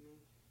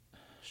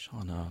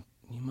 Shauna,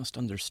 you must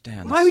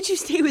understand. Why would you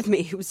stay with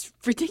me? It was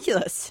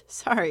ridiculous.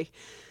 Sorry.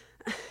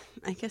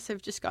 I guess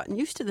I've just gotten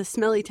used to the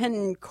smelly tent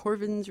and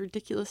Corvin's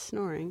ridiculous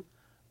snoring.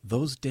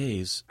 Those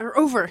days... are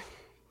over.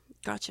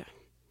 Gotcha.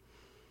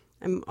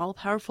 I'm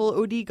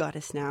all-powerful OD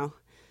goddess now.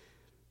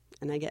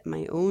 And I get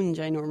my own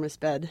ginormous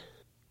bed.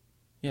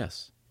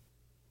 Yes.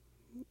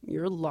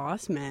 You're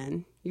lost,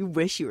 man. You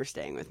wish you were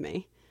staying with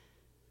me.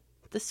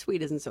 The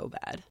suite isn't so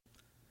bad.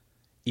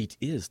 It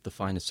is the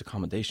finest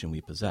accommodation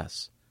we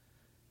possess.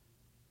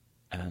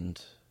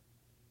 And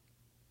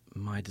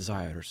my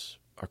desires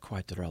are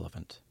quite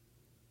irrelevant.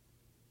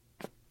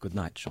 Good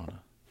night, Shauna.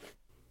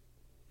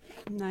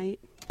 Night.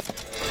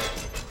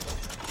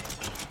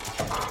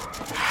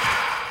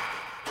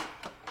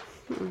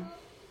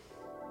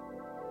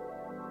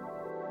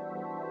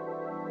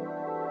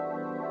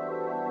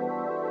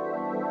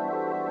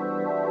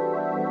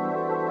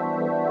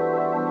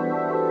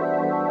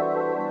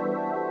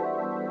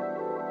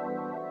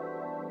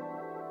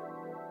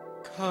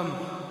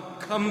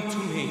 Come to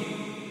me.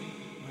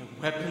 My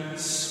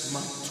weapons,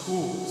 my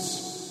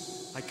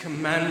tools. I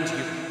command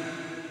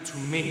you to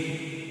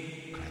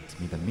me. Grant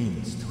me the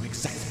means to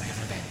exact my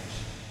revenge.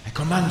 I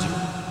command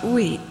you.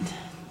 Wait,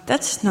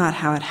 that's not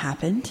how it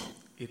happened.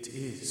 It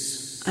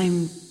is.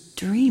 I'm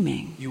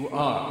dreaming. You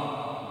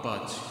are,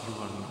 but you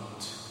are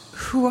not.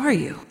 Who are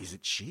you? Is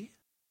it she?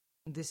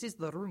 This is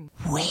the room.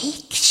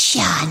 Wake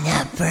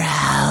Shauna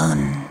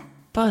Brown.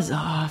 Buzz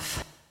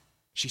off.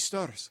 She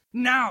stirs.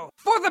 Now,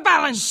 for the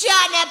balance!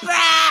 Shauna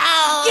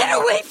Brown! Get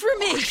away from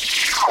me!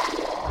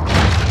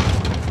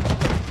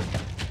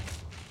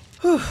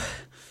 Whew.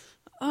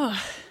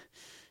 Oh,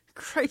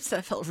 cripes,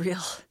 that felt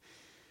real.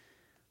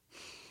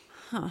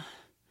 Huh.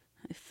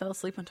 I fell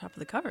asleep on top of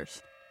the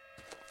covers.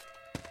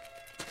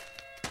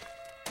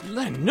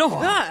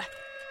 Lenore! Ah!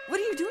 What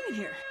are you doing in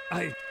here?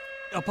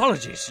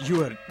 Apologies,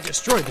 you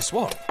destroyed this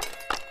wall.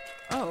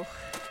 Oh.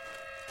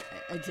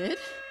 I did?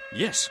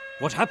 Yes,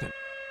 what happened?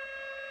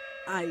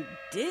 I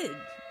did.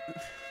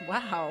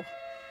 Wow.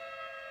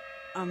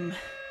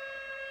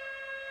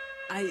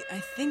 I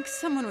think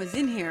someone was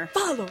in here.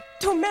 Follow!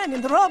 2 men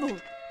in the rubble!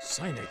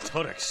 Sine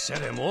torek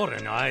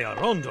seremoren I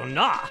arondo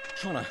na.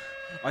 Shauna,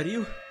 are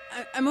you?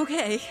 I'm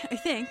okay, I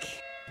think.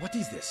 What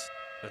is this?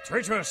 The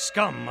traitorous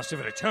scum must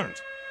have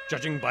returned.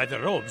 Judging by the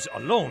robes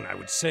alone, I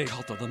would say...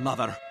 Cult of the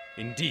Mother.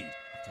 Indeed.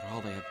 After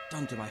all they have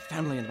done to my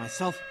family and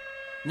myself,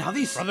 now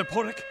these... Brother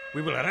Porek,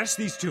 we will arrest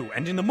these two,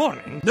 and in the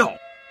morning... No!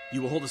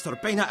 You will hold a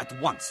Sorbena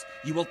at once.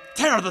 You will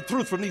tear the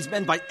truth from these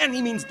men by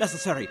any means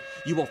necessary.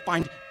 You will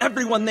find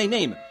everyone they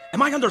name.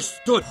 Am I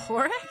understood?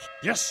 Porek?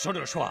 Yes, Sir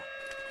de Choix.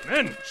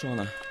 Men!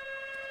 Shauna,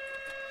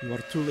 you are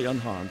truly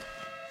unharmed.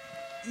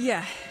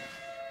 Yeah.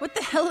 What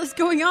the hell is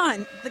going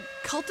on? The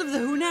cult of the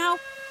who now?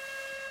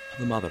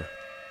 The Mother.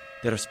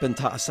 They are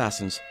Spenta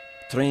assassins,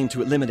 trained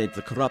to eliminate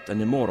the corrupt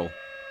and immoral.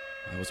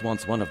 I was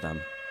once one of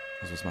them,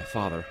 as was my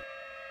father.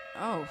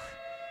 Oh.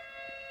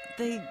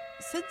 They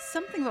said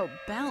something about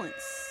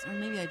balance, or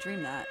maybe I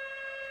dreamed that.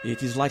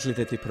 It is likely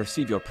that they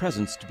perceive your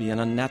presence to be an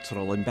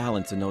unnatural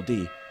imbalance in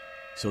OD,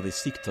 so they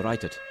seek to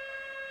right it.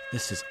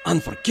 This is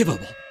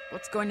unforgivable.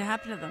 What's going to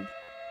happen to them?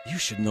 You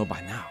should know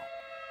by now.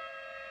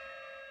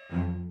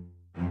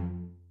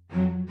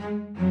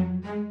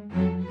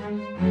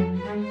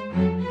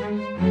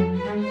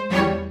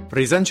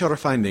 Present your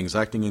findings,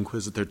 Acting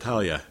Inquisitor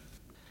Talia.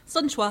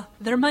 Sun Chua,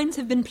 their minds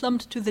have been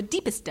plumbed to the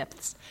deepest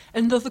depths,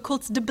 and though the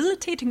cult's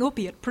debilitating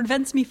opiate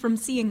prevents me from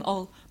seeing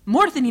all,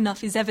 more than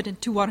enough is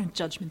evident to warrant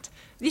judgment.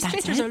 These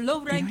traitors are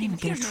low-ranking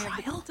get a of the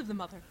trial? cult of the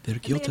Mother. Their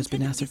guilt has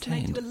been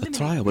ascertained. A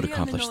trial would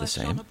accomplish the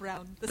same.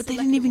 But they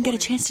didn't even get a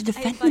chance to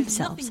defend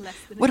themselves.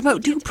 What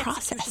about due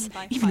process?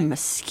 Even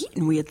Mesquite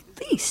we at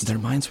least. Their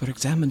minds were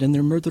examined and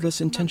their murderous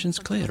intentions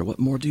clear. What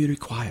more do you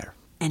require?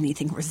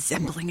 Anything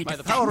resembling a By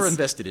defense. the power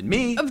invested in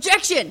me...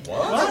 Objection!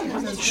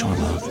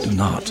 Shauna, do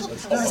not.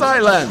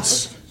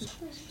 Silence!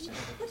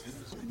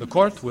 The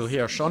court will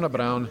hear Shauna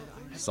Brown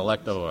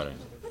select the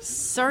warrant.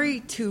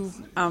 Sorry to,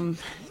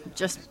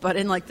 just butt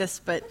in like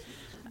this, but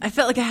I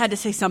felt like I had to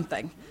say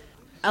something.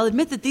 I'll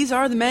admit that these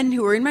are the men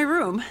who were in my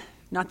room.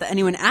 Not that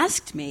anyone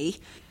asked me.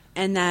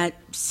 And that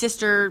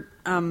Sister,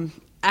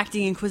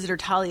 Acting Inquisitor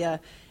Talia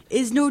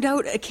is no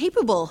doubt a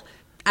capable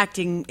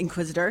Acting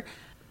Inquisitor.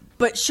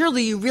 But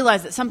surely you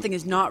realize that something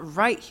is not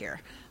right here.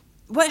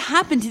 What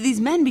happened to these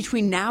men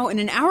between now and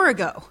an hour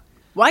ago?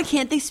 Why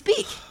can't they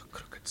speak?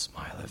 Crooked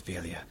smile,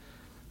 Ophelia.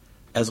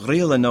 As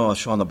real Lenoa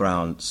Shauna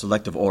Brown,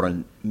 Selective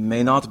Orin,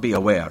 may not be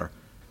aware,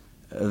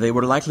 they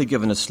were likely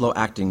given a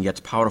slow-acting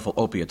yet powerful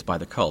opiate by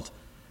the cult.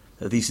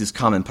 This is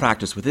common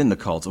practice within the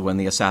cult when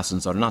the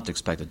assassins are not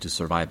expected to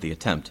survive the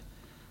attempt.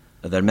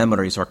 Their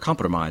memories are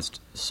compromised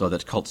so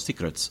that cult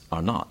secrets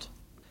are not.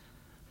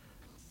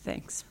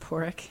 Thanks,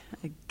 Porek.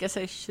 I guess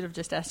I should have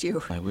just asked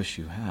you. I wish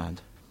you had.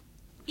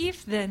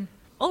 If, then,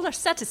 all are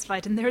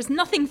satisfied and there is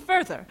nothing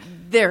further.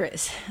 There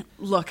is.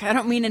 Look, I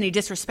don't mean any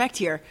disrespect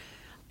here.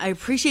 I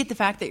appreciate the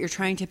fact that you're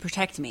trying to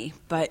protect me,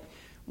 but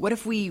what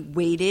if we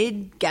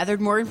waited, gathered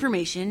more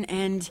information,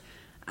 and,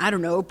 I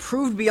don't know,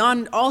 proved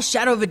beyond all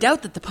shadow of a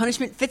doubt that the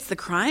punishment fits the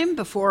crime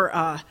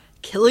before,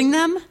 killing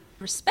them?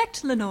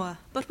 Respect, Lenoa,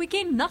 but we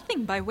gain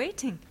nothing by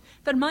waiting.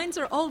 Their minds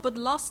are all but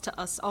lost to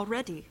us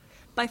already.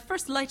 By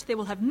first light, they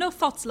will have no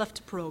thoughts left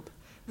to probe.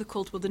 The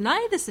cult will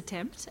deny this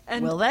attempt,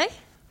 and... Will they?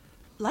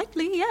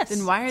 Likely, yes.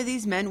 Then why are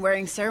these men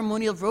wearing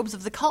ceremonial robes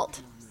of the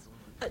cult?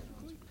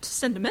 To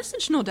send a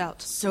message, no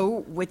doubt.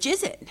 So, which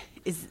is it?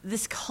 Is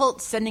this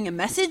cult sending a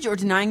message or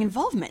denying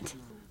involvement?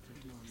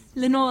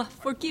 Lenoa,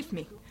 forgive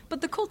me,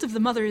 but the cult of the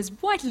Mother is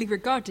widely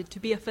regarded to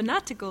be a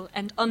fanatical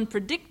and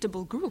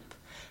unpredictable group.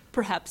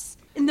 Perhaps,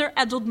 in their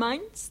addled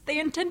minds, they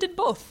intended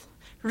both.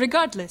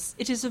 Regardless,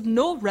 it is of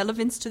no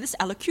relevance to this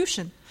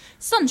allocution.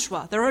 Sun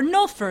Chua, there are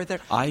no further...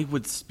 I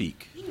would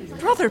speak.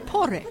 Brother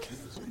Porek.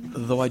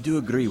 Though I do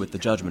agree with the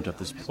judgment of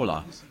this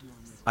Pola,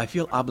 I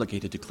feel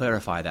obligated to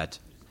clarify that,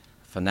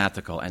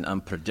 fanatical and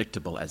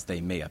unpredictable as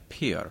they may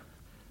appear,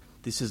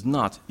 this is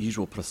not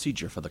usual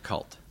procedure for the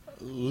cult.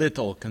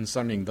 Little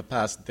concerning the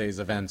past day's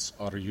events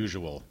are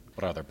usual,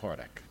 Brother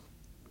Porek.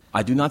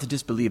 I do not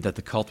disbelieve that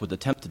the cult would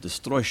attempt to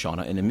destroy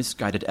Shauna in a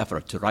misguided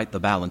effort to right the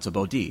balance of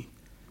Bodhi.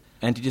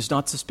 And it is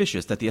not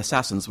suspicious that the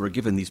assassins were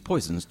given these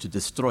poisons to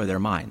destroy their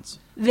minds.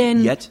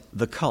 Then... Yet,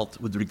 the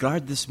cult would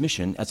regard this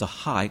mission as a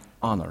high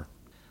honor.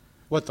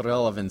 What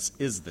relevance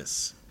is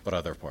this,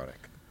 Brother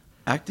Porek?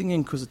 Acting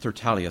Inquisitor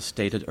Talia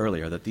stated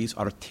earlier that these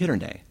are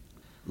Tyrannae,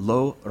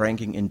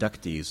 low-ranking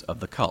inductees of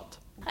the cult.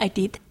 I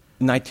did.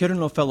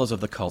 Nityrno fellows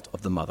of the cult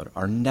of the Mother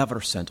are never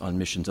sent on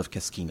missions of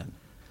Keskinan.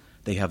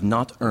 They have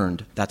not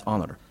earned that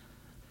honor.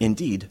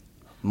 Indeed,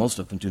 most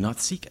of them do not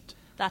seek it.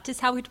 That is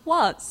how it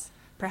was.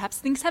 Perhaps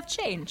things have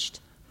changed.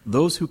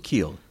 Those who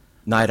kill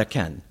Naira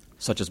Ken,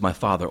 such as my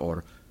father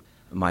or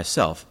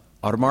myself,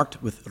 are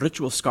marked with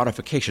ritual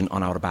scarification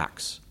on our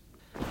backs.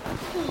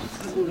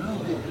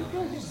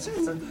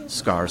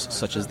 Scars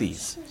such as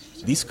these.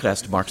 This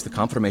crest marks the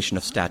confirmation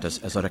of status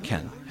as a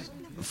Raken.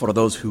 For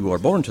those who are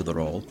born to the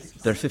role,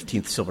 their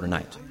 15th Silver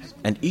Knight.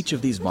 And each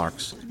of these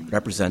marks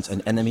represents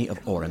an enemy of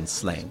Orin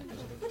slain.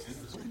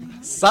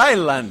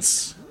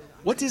 Silence!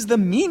 What is the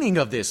meaning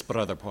of this,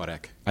 Brother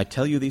Porek? I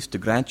tell you these to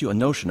grant you a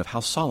notion of how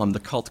solemn the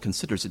cult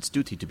considers its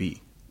duty to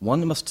be.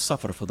 One must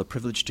suffer for the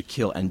privilege to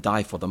kill and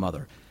die for the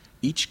Mother.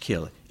 Each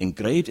kill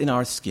engraved in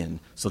our skin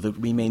so that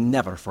we may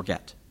never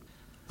forget.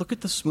 Look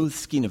at the smooth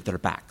skin of their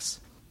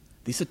backs.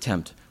 This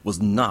attempt was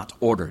not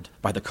ordered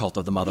by the cult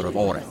of the Mother of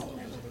Oren.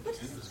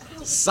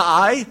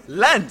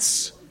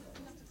 Silence!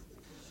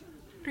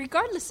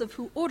 Regardless of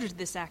who ordered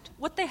this act,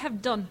 what they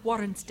have done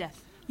warrants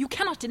death. You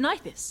cannot deny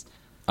this.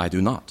 I do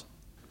not.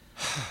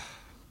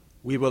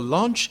 We will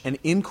launch an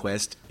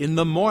inquest in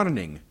the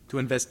morning to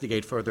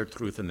investigate further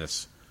truth in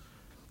this.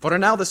 For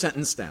now, the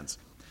sentence stands.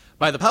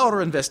 By the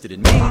power invested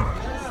in me...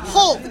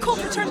 Hold! The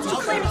cult returns to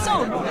claim its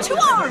own. 2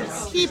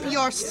 arms! Keep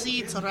your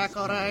seats,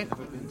 Rekore.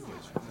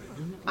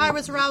 I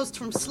was roused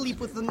from sleep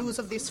with the news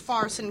of this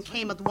farce and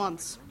came at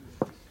once.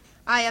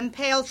 I am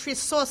Pale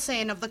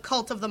Trisosain of the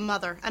Cult of the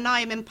Mother, and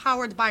I am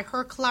empowered by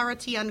her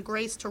clarity and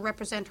grace to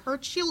represent her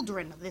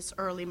children this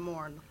early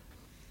morn.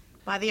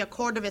 By the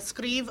Accord of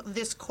Escrive,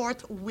 this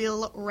court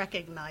will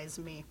recognize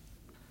me.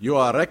 You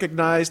are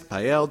recognized,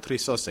 Pael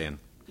Trisosain.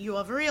 You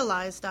have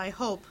realized, I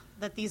hope,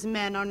 that these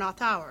men are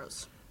not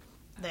ours.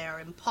 They are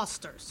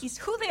impostors. Is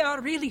who they are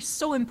really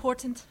so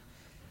important?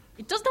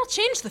 It does not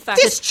change the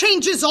fact This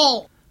changes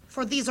all!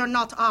 For these are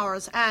not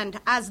ours, and,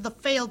 as the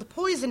failed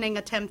poisoning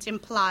attempt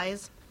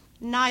implies,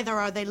 neither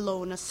are they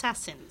lone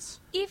assassins.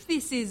 If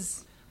this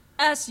is,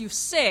 as you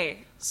say,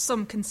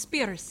 some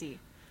conspiracy,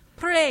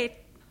 pray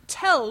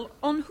tell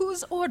on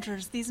whose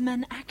orders these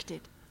men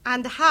acted.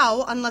 And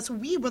how, unless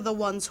we were the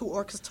ones who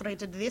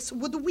orchestrated this,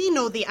 would we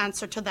know the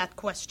answer to that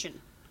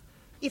question?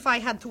 If I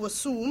had to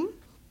assume,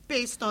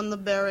 based on the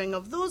bearing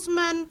of those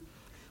men,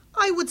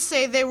 I would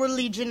say they were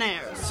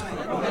legionnaires.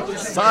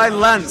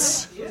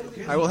 Silence!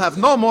 I will have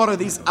no more of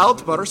these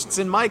outbursts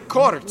in my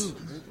court.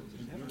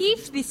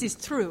 If this is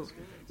true,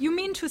 you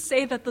mean to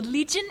say that the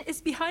Legion is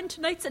behind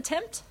tonight's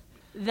attempt?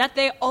 That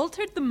they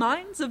altered the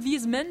minds of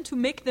these men to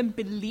make them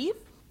believe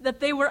that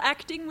they were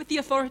acting with the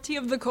authority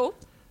of the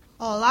cult?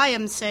 All I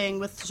am saying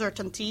with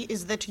certainty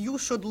is that you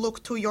should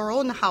look to your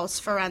own house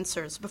for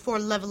answers before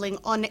leveling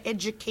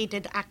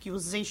uneducated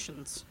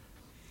accusations.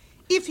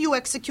 If you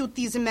execute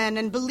these men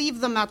and believe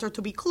the matter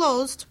to be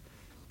closed,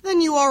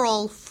 then you are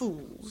all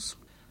fools.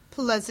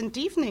 Pleasant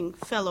evening,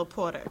 fellow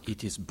Porek.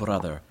 It is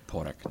Brother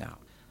Porek now.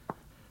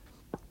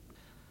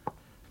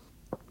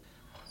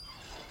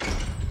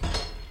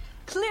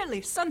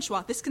 Clearly,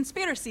 Sunshwa, this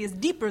conspiracy is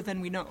deeper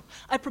than we know.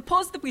 I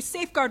propose that we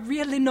safeguard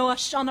Ria Linoa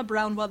Shauna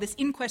Brown while this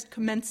inquest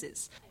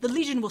commences. The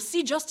Legion will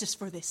see justice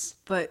for this.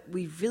 But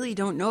we really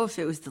don't know if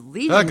it was the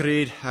Legion.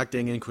 Agreed,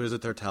 Acting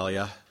Inquisitor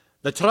Talia.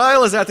 The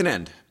trial is at an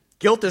end.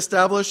 Guilt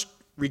established,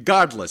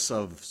 regardless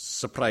of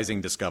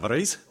surprising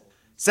discoveries.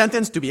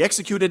 Sentence to be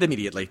executed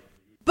immediately.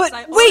 But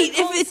wait,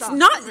 if it's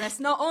not... Rest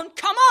not on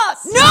come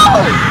us!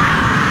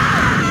 No!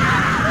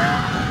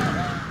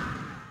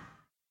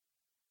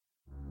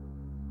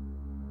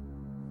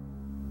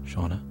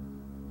 Shauna?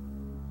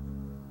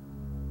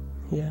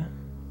 Yeah?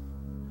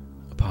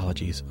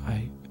 Apologies.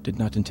 I did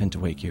not intend to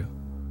wake you.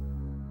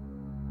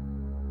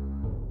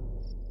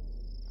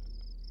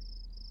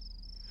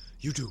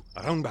 You two,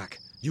 around back.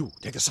 You,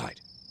 take a side.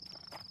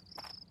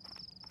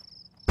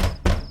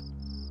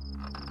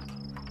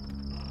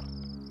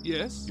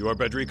 Yes? You are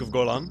Bedrick of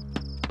Golan?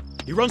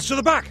 He runs to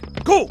the back!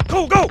 Go!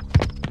 Go! Go!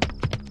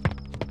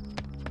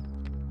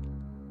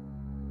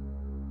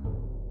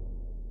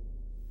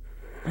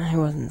 I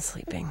wasn't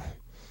sleeping.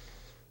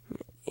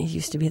 It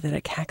used to be that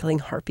a cackling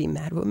harpy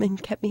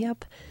madwoman kept me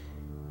up.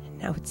 And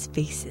now it's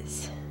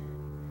faces.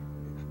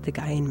 The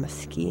guy in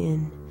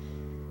Muskegon,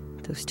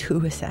 those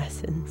 2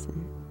 assassins,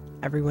 and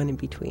everyone in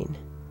between.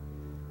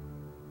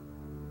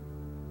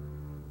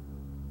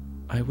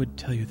 I would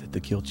tell you that the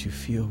guilt you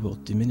feel will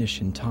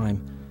diminish in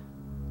time,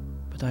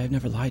 but I have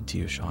never lied to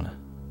you, Shauna.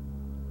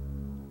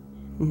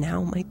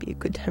 Now might be a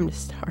good time to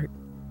start.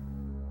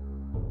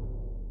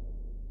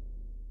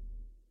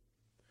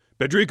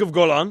 Bedrick of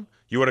Golan,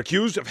 You are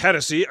accused of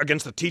heresy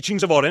against the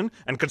teachings of Orin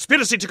and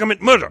conspiracy to commit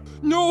murder.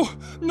 No,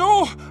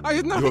 I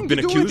had nothing to do with it. You have been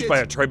accused by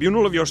a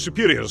tribunal of your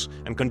superiors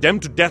and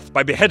condemned to death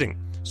by beheading.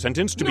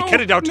 Sentenced to be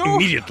carried out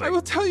immediately. I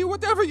will tell you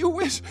whatever you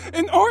wish.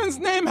 In Orin's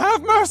name,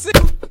 have mercy!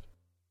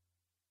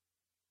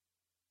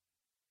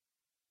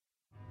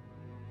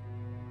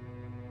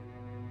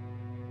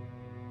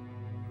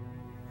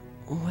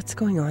 What's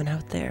going on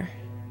out there?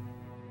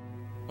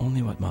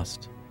 Only what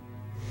must.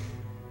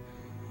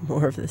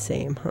 More of the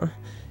same, huh?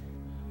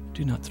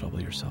 Do not trouble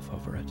yourself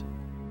over it.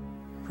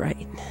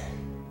 Right.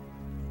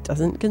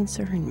 Doesn't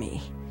concern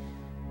me.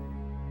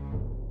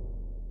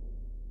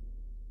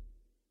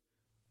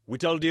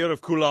 Withaldir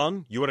of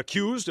Kulan, you are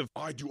accused of...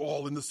 I do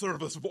all in the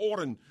service of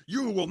Orin.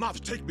 You will not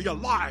take me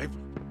alive.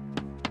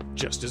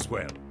 Just as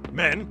well.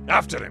 Men,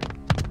 after him.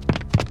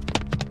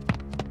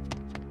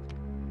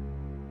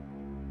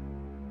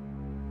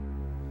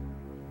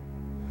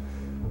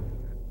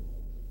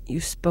 You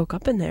spoke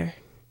up in there.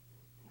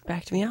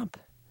 Backed me up.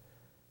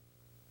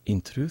 In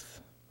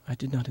truth, I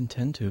did not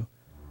intend to.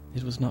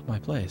 It was not my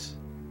place.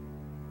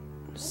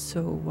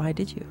 So why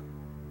did you?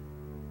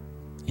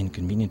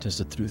 Inconvenient as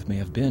the truth may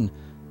have been,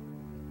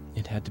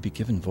 it had to be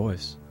given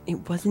voice.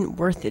 It wasn't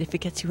worth it if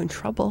it gets you in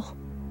trouble.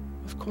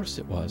 Of course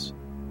it was.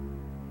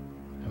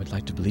 I would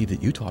like to believe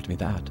that you taught me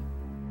that.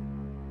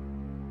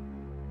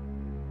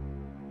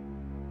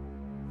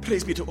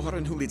 Praise be to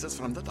Orin who leads us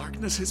from the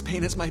darkness. His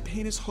pain is my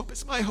pain, his hope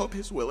is my hope,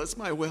 his will is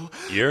my will.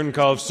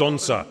 Yernkalv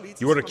Sonsa,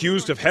 you are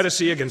accused of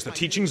heresy against the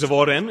teachings of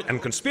Orin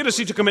and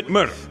conspiracy to commit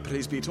murder.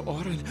 Praise be to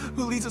Orin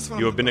who leads us from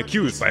You have been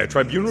accused by a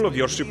tribunal of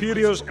your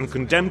superiors and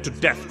condemned to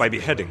death by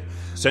beheading.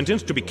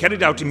 Sentenced to be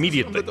carried out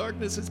immediately. From the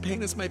darkness, his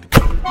pain is my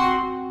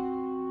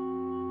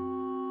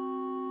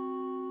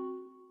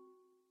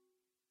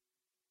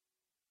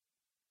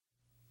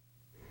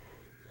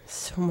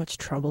So much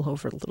trouble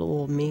over little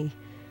old me.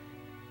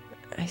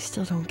 I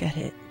still don't get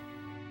it.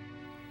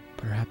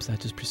 Perhaps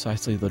that is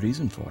precisely the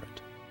reason for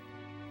it.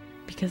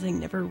 Because I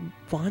never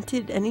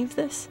wanted any of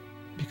this?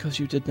 Because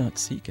you did not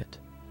seek it.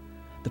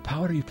 The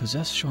power you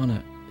possess,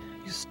 Shauna,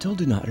 you still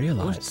do not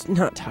realize. Let's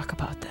not talk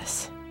about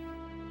this.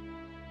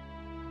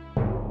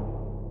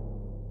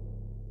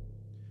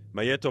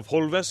 Mayet of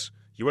Holves,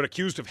 you are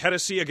accused of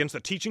heresy against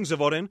the teachings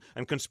of Orin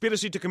and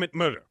conspiracy to commit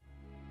murder.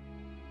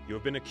 You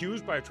have been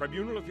accused by a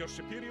tribunal of your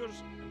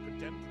superiors and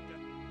condemned to death.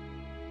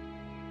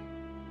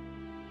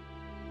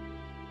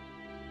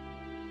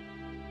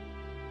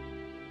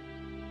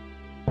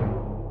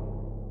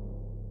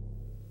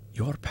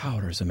 Your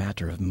power is a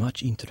matter of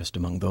much interest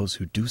among those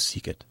who do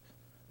seek it,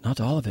 not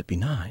all of it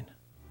benign.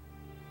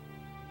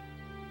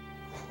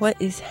 What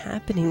is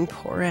happening,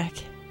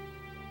 Porek?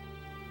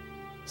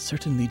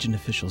 Certain Legion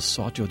officials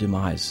sought your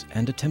demise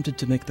and attempted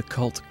to make the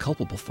cult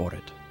culpable for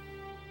it.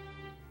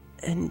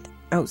 And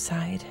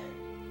outside?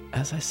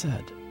 As I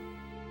said.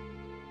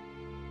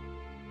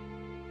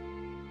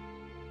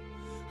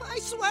 I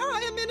swear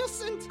I am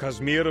innocent.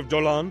 Kazmir of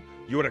Dolan,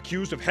 you are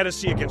accused of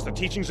heresy against the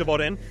teachings of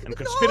Orin and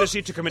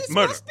conspiracy to commit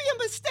murder. This must be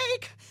a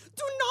mistake.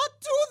 Do not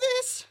do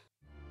this.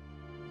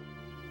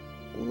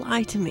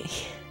 Lie to me.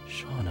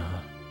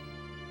 Shauna.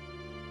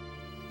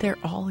 They're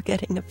all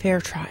getting a fair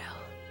trial.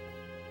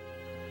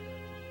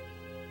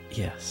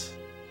 Yes.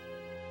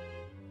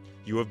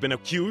 You have been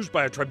accused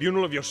by a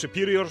tribunal of your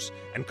superiors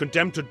and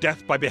condemned to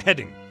death by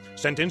beheading,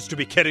 sentenced to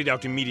be carried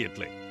out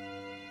immediately.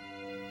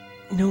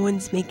 No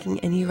one's making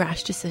any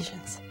rash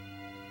decisions.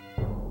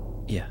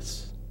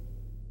 Yes.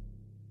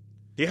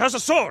 He has a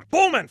sword!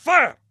 Bowman,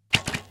 fire!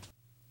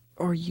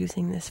 Or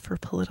using this for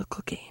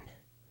political gain.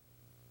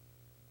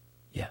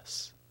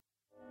 Yes.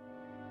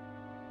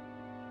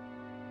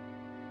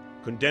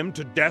 Condemned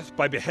to death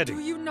by beheading.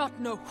 Do you not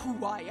know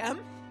who I am?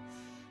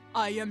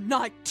 I am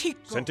Knight Tiko.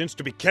 Sentenced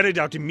to be carried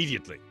out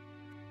immediately.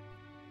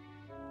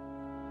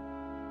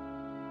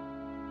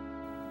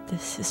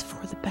 This is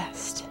for the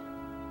best.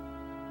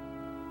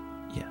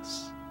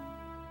 Yes.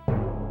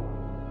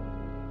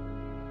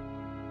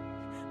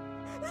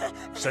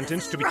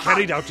 Sentenced to be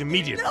carried out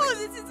immediately. No,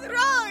 this is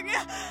wrong!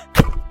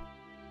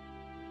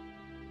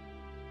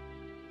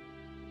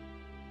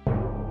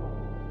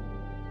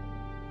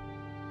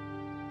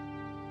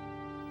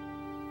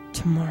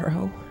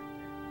 Tomorrow,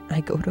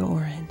 I go to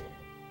Orin.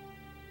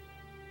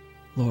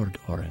 Lord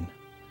Orin.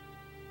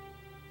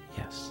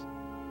 Yes.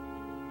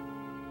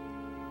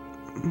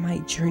 My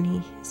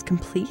journey is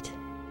complete?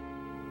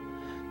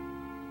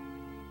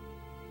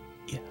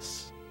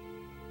 Yes.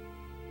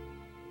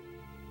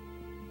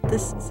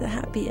 This is a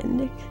happy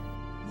ending.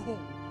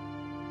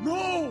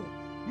 No!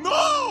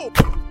 No!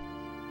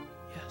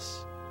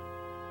 Yes.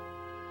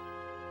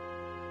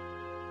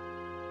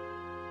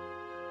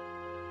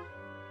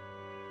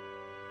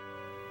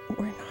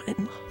 We're not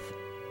in love.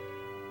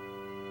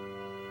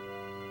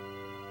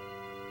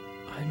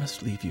 I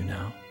must leave you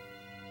now.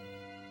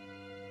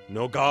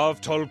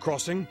 Nogav Tull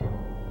Crossing?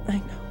 I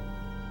know.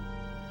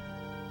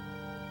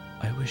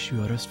 I wish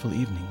you a restful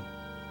evening,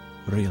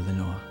 Ria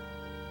Lenoa.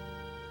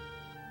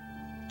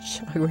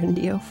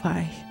 Chagrindio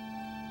Phi.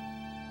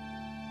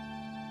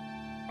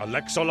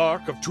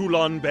 Alexalarch of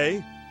Toulon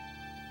Bay?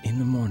 In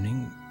the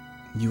morning,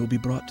 you will be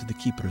brought to the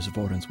keepers of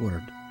Oren's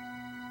word.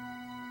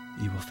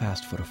 You will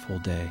fast for a full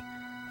day,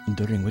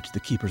 during which the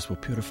keepers will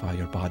purify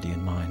your body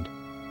and mind.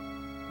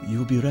 You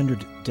will be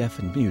rendered deaf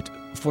and mute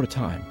for a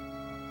time.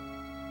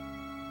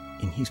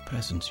 In his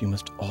presence, you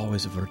must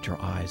always avert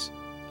your eyes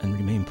and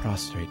remain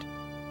prostrate.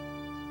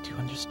 Do you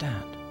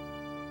understand?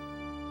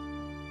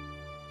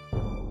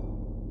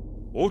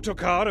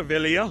 Ottokar of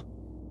Ilia?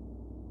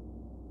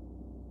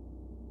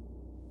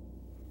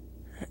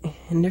 I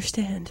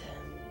understand.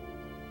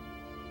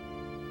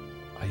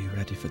 Are you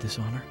ready for this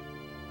honor?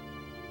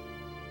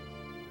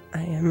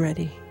 I am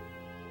ready.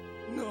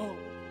 No,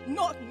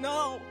 not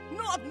now!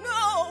 Not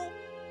now!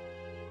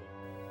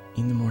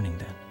 In the morning,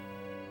 then.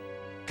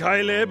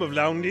 Caleb of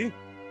Laundi?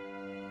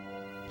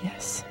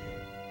 Yes.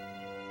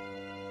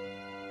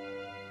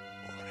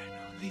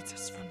 Oren leads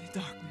us from the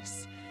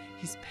darkness.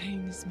 His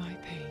pain is my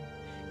pain.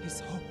 His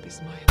hope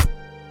is my hope.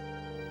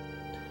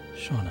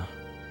 Shauna.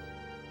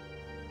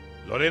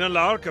 Lorena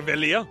Lark of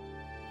Ilia?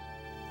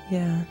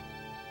 Yeah.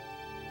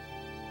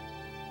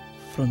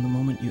 From the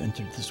moment you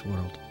entered this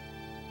world,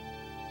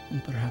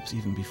 and perhaps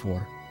even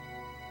before,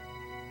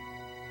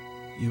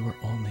 you were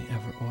only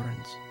ever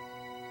Oren's.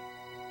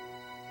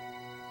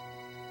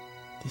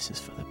 This is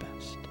for the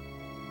best.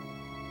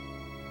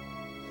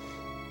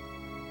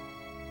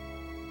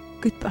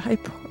 Goodbye,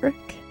 Pork.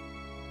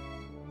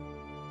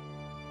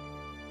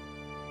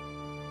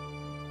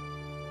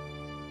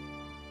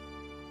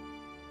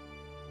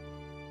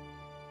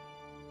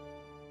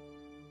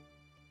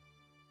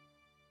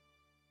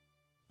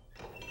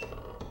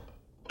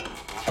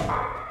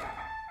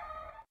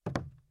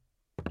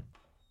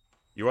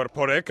 You are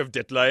Porek of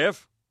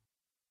Ditlaev?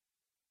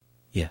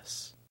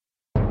 Yes.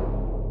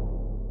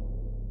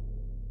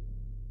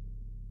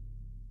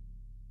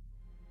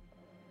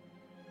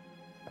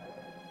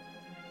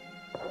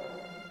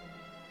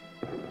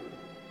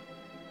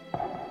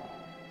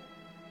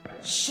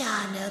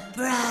 Shauna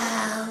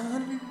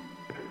Brown.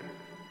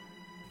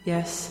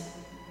 Yes.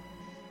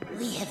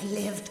 We have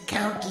lived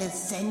countless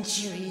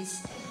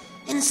centuries,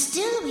 and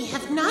still we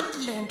have not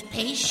learned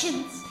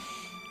patience.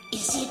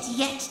 Is it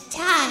yet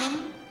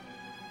time?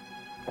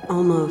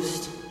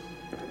 Almost.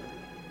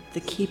 The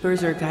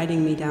keepers are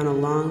guiding me down a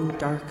long,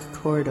 dark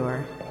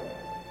corridor.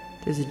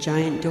 There's a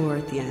giant door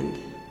at the end.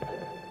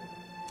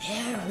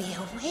 There we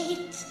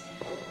await.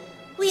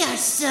 We are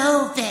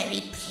so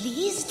very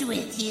pleased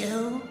with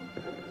you.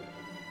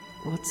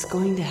 What's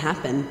going to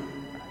happen?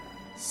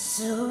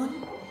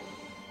 Soon,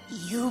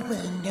 you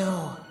will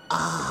know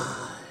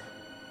all.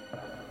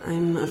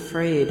 I'm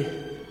afraid.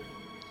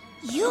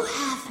 You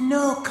have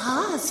no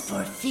cause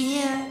for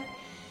fear.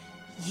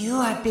 You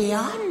are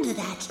beyond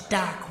that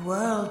dark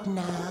world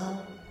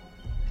now.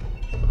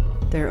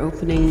 They're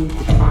opening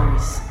the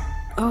doors.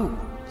 Oh,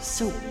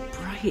 so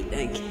bright,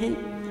 I can't...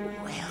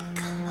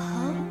 Welcome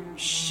home,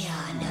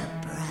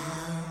 Shauna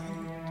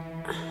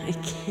Brown. I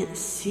can't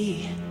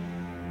see.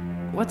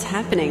 What's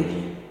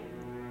happening?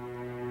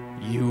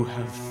 You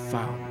have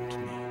found me.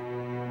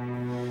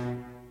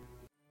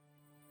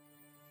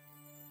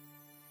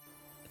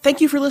 Thank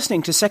you for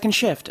listening to Second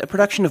Shift, a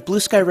production of Blue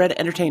Sky Red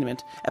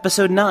Entertainment.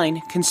 Episode 9,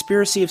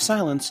 Conspiracy of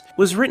Silence,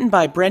 was written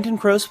by Brandon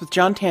Gross with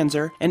John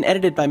Tanzer and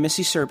edited by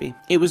Missy Serby.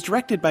 It was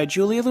directed by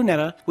Julia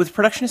Lunetta with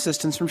production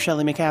assistance from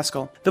Shelley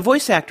McCaskill. The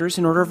voice actors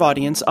in order of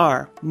audience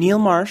are Neil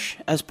Marsh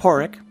as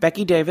Porek,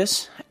 Becky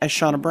Davis as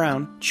Shauna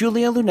Brown,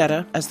 Julia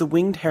Lunetta as the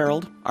Winged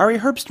Herald, Ari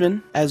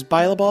Herbstman as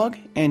Bilabog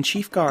and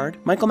Chief Guard,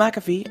 Michael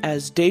McAfee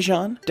as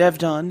Dejan,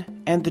 Devdon,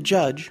 and the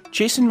Judge,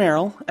 Jason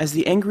Merrill as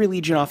the Angry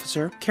Legion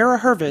Officer, Kara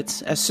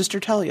Hurwitz as Sister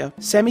Telia,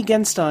 Sammy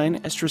Genstein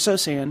as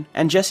Trososian,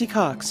 and Jesse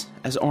Cox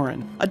as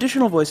Oren.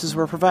 Additional voices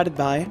were provided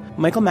by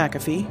Michael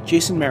McAfee,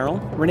 Jason Merrill,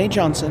 Renee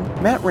Johnson,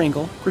 Matt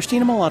Rangel,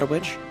 Christina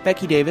Milotowicz,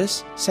 Becky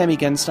Davis, Sammy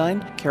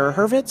Genstein, Kara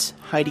Hurwitz,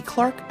 Heidi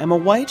Clark, Emma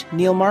White,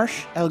 Neil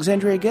Marsh,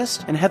 Alexandria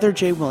Gist, and Heather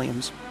J.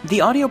 Williams.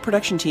 The audio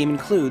production team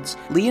includes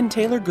Leon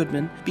Taylor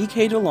Goodman,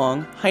 B.K.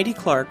 DeLong, Heidi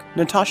Clark,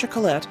 Natasha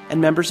Collette,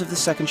 and members of the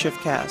Second Shift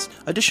cast.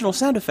 Additional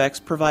sound effects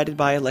provided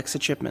by Alexa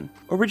Chipman.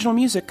 Original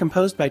music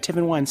composed by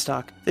Tivin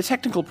Weinstock. The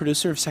technical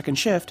producer of Second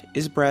Shift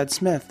is Brad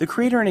Smith. The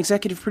creator and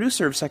executive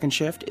producer of Second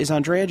Shift is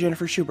Andrea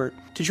Jennifer Schubert.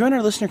 To join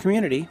our listener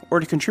community or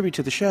to contribute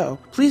to the show,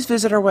 please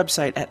visit our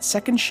website at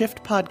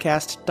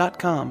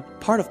secondshiftpodcast.com,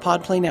 part of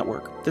Podplay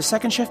Network. The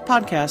Second Shift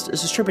podcast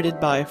is distributed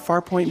by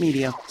Farpoint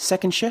Media.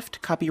 Second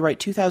Shift, copyright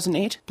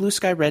 2008, Blue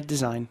Sky Red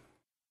Design.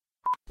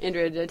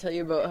 Andrea, did I tell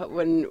you about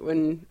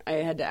when I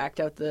had to act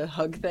out the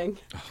hug thing?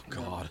 Oh,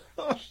 God.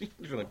 She's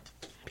really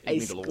I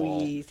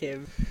squeezed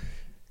him.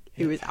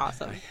 He was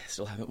awesome. I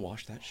still haven't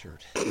washed that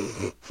shirt.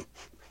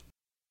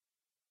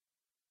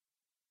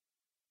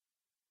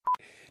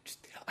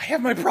 I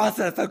have my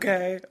process,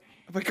 okay? Oh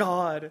my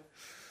god.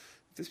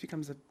 If this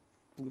becomes a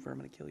blooper, I'm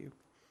gonna kill you.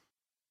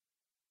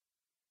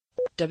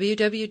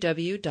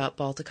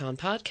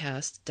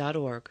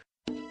 www.balticonpodcast.org.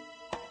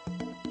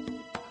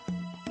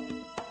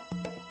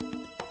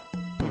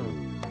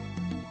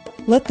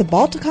 Let the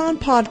Balticon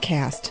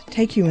podcast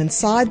take you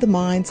inside the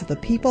minds of the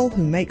people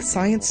who make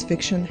science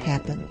fiction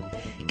happen.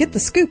 Get the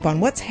scoop on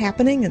what's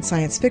happening in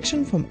science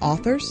fiction from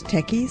authors,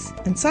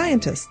 techies, and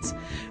scientists.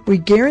 We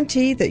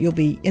guarantee that you'll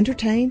be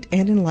entertained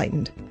and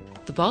enlightened.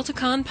 The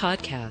Balticon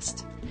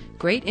Podcast.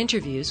 Great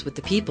interviews with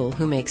the people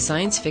who make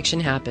science fiction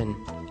happen.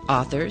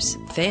 Authors,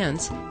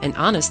 fans, and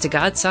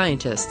honest-to-God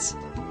scientists.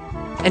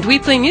 And we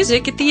play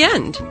music at the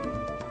end.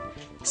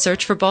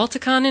 Search for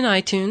Balticon in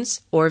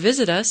iTunes or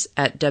visit us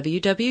at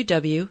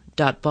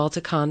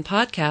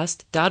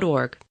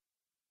www.balticonpodcast.org.